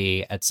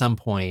somebody at some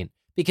point,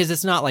 because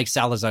it's not like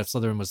Salazar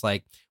Slytherin was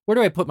like, where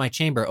do I put my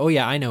chamber? Oh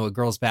yeah, I know, a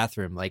girl's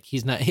bathroom.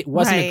 It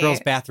wasn't a girl's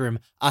bathroom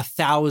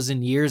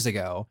 1,000 years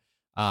ago.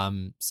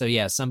 So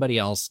yeah, somebody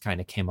else kind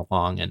of came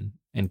along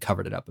and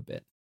covered it up a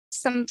bit.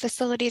 Some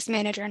facilities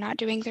manager not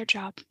doing their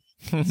job.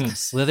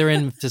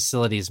 Slytherin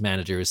facilities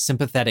manager was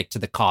sympathetic to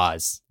the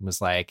cause and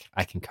was like,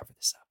 I can cover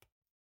this up.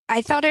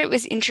 I thought it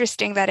was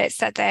interesting that it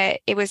said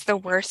that it was the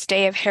worst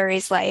day of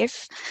Harry's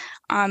life.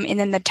 And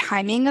then the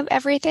timing of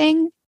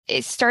everything.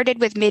 It started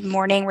with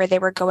mid-morning where they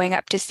were going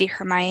up to see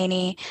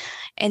Hermione,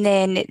 and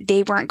then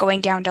they weren't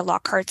going down to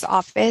Lockhart's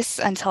office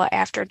until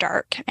after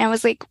dark. And I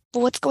was like,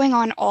 well, what's going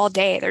on all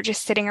day? They're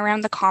just sitting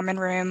around the common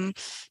room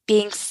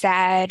being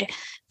sad.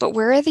 But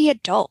where are the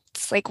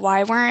adults?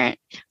 Why weren't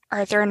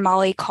Arthur and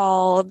Molly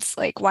called?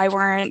 Why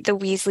weren't the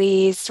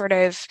Weasleys sort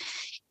of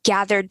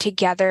gathered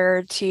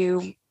together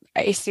to,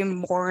 I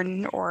assume,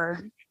 mourn or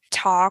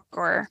talk?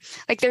 Or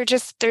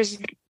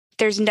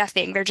there's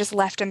nothing. They're just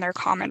left in their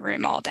common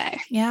room all day.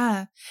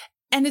 Yeah.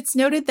 And it's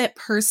noted that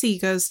Percy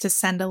goes to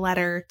send a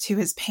letter to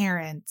his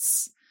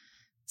parents.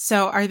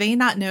 So are they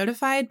not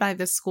notified by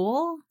the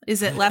school?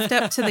 Is it left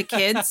up to the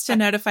kids to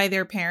notify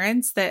their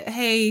parents that,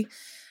 hey,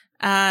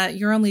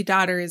 your only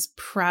daughter is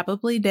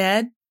probably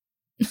dead?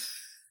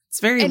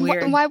 It's very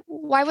weird. And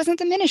why wasn't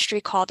the ministry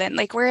called in?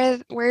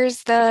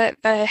 Where's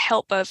the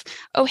help of,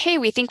 oh, hey,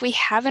 we think we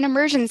have an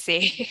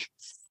emergency?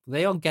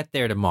 They'll get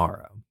there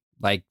tomorrow.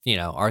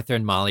 Arthur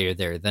and Molly are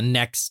there the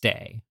next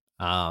day.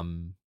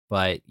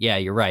 But yeah,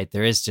 you're right.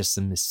 There is just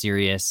some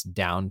mysterious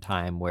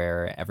downtime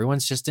where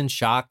everyone's just in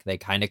shock. They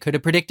kind of could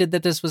have predicted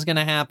that this was going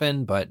to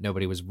happen, but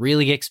nobody was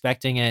really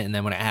expecting it. And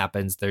then when it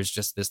happens, there's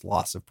just this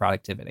loss of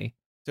productivity.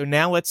 So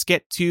now let's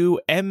get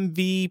to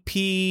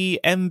MVP,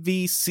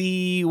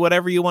 MVC,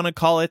 whatever you want to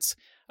call it,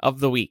 of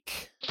the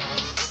week.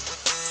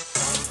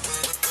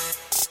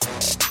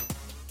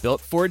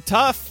 Built Ford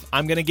Tough.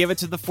 I'm going to give it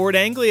to the Ford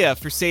Anglia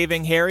for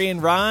saving Harry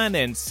and Ron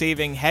and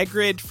saving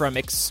Hagrid from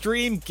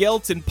extreme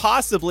guilt and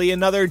possibly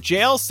another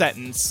jail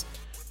sentence.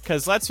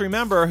 Because let's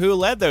remember who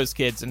led those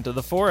kids into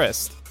the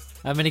forest.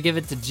 I'm going to give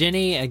it to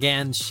Ginny.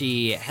 Again,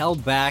 she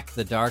held back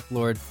the Dark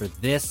Lord for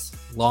this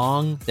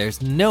long.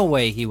 There's no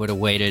way he would have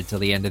waited till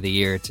the end of the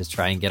year to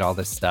try and get all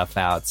this stuff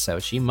out. So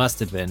she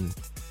must have been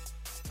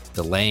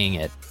delaying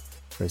it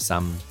in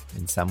some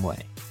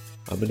way.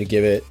 I'm going to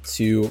give it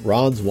to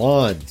Ron's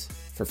wand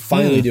for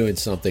finally doing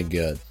something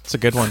good. It's a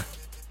good one.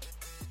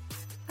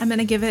 I'm going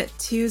to give it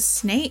to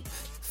Snape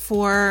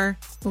for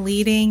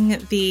leading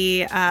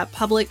the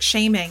public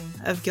shaming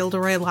of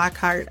Gilderoy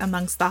Lockhart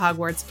amongst the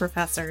Hogwarts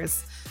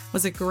professors. It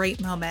was a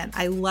great moment.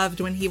 I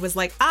loved when he was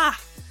like,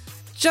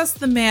 just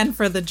the man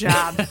for the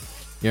job.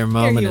 Your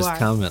moment has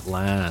come at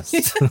last.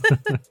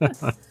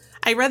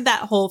 I read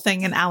that whole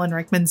thing in Alan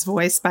Rickman's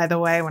voice, by the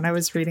way, when I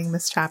was reading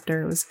this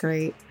chapter. It was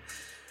great.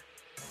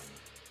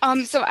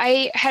 So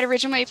I had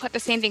originally put the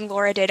same thing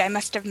Laura did. I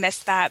must have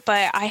missed that,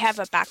 but I have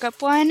a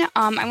backup one.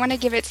 I want to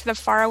give it to the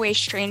Faraway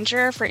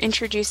Stranger for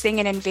introducing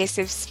an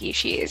invasive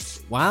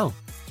species. Wow.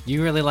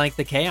 You really like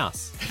the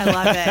chaos. I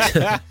love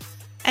it.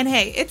 And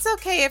hey, it's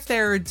okay if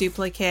there are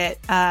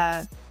duplicate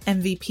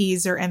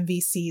MVPs or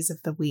MVCs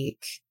of the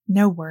week.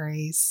 No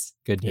worries.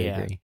 Good to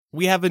agree.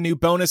 We have a new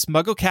bonus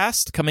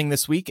MuggleCast coming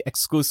this week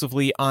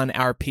exclusively on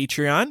our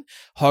Patreon.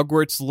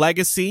 Hogwarts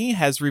Legacy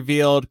has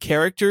revealed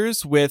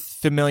characters with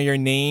familiar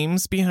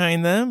names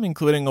behind them,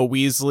 including a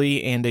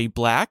Weasley and a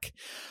Black.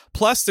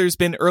 Plus, there's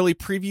been early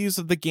previews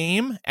of the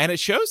game, and it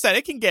shows that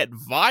it can get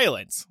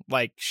violent,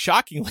 like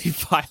shockingly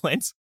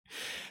violent.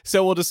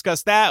 So we'll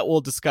discuss that.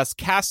 We'll discuss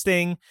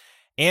casting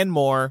and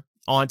more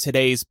on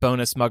today's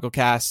bonus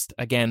MuggleCast,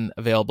 again,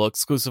 available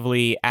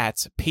exclusively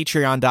at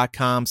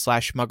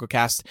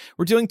patreon.com/MuggleCast.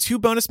 We're doing 2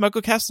 bonus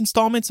MuggleCast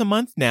installments a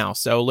month now,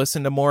 so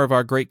listen to more of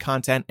our great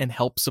content and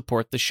help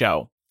support the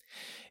show.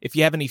 If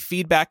you have any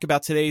feedback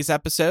about today's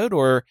episode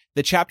or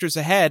the chapters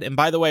ahead, and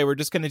by the way, we're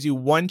just going to do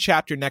 1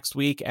 chapter next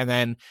week and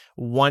then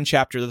 1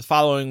 chapter the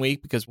following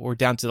week because we're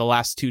down to the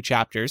last 2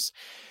 chapters.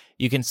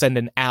 You can send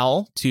an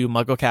owl to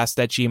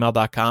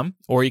mugglecast@gmail.com,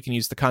 or you can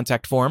use the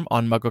contact form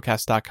on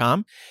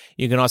mugglecast.com.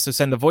 You can also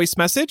send a voice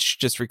message.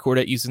 Just record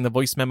it using the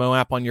voice memo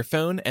app on your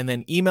phone and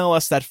then email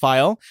us that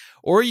file.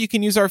 Or you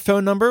can use our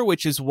phone number,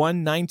 which is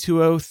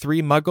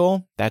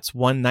 1-920-3-MUGGLE. That's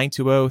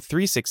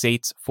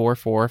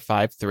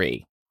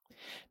 1-920-368-4453.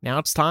 Now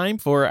it's time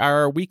for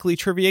our weekly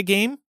trivia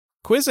game,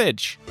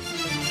 Quizzitch.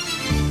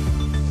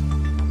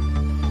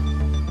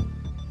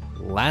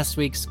 Last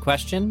week's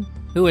question: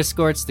 who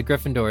escorts the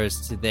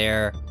Gryffindors to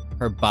their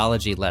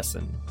herbology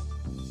lesson?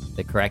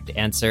 The correct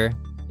answer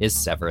is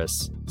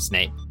Severus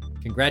Snape.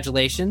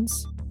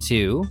 Congratulations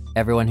to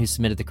everyone who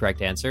submitted the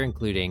correct answer,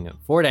 including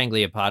Ford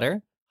Anglia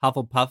Potter,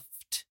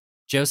 Hufflepuffed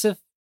Joseph,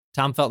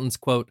 Tom Felton's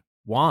quote,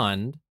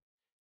 wand,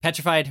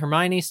 Petrified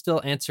Hermione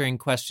still answering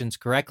questions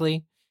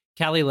correctly,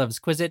 Callie Loves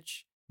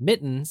Quizzitch,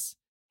 Mittens,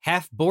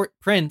 Half-Bort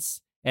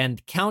Prince,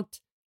 and Count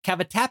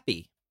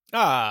Cavatappi.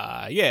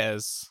 Ah,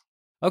 yes.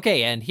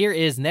 Okay, and here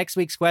is next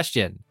week's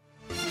question.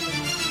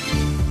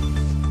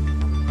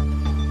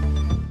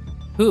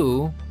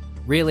 Who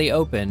really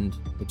opened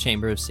the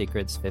Chamber of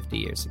Secrets 50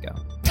 years ago?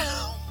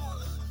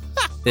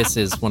 This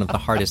is one of the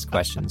hardest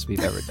questions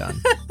we've ever done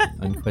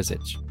on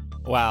Quizzitch.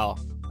 Wow.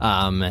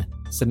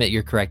 Submit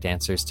your correct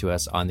answers to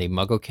us on the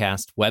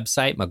MuggleCast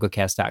website,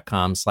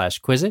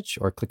 mugglecast.com/Quizzitch,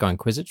 or click on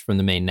Quizzitch from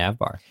the main nav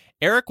bar.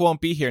 Eric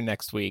won't be here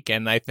next week,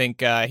 and I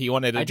think he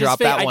wanted to drop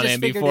that one in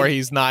before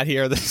he's not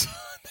here this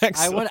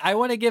next week. I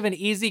want to give an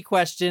easy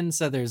question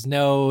so there's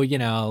no,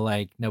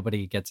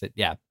 nobody gets it.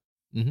 Yeah.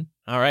 Mm-hmm.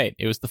 All right.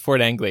 It was the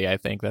Ford Anglia, I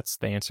think. That's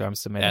the answer I'm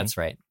submitting. That's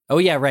right. Oh,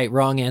 yeah, right.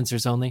 Wrong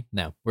answers only?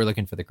 No, we're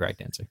looking for the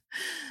correct answer.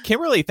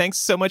 Kimberly, thanks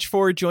so much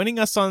for joining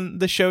us on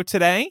the show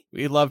today.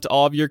 We loved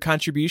all of your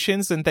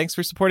contributions, and thanks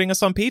for supporting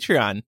us on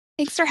Patreon.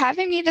 Thanks for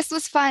having me. This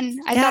was fun.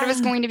 I thought it was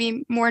going to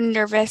be more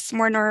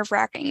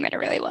nerve-wracking than it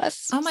really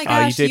was. Oh my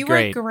gosh, you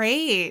were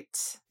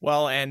great.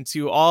 Well, and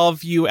to all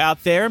of you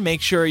out there,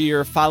 make sure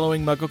you're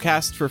following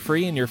MuggleCast for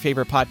free in your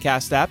favorite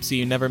podcast app so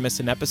you never miss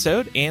an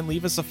episode, and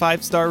leave us a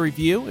 5-star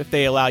review if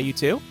they allow you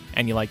to,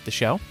 and you like the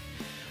show.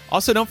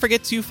 Also, don't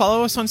forget to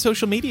follow us on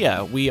social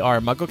media. We are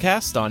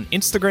MuggleCast on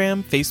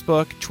Instagram,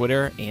 Facebook,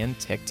 Twitter, and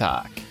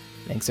TikTok.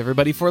 Thanks,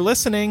 everybody, for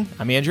listening.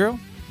 I'm Andrew.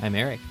 I'm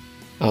Eric.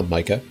 I'm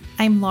Micah.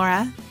 I'm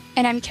Laura.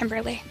 And I'm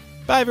Kimberly.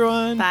 Bye,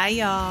 everyone. Bye,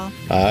 y'all.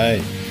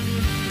 Bye.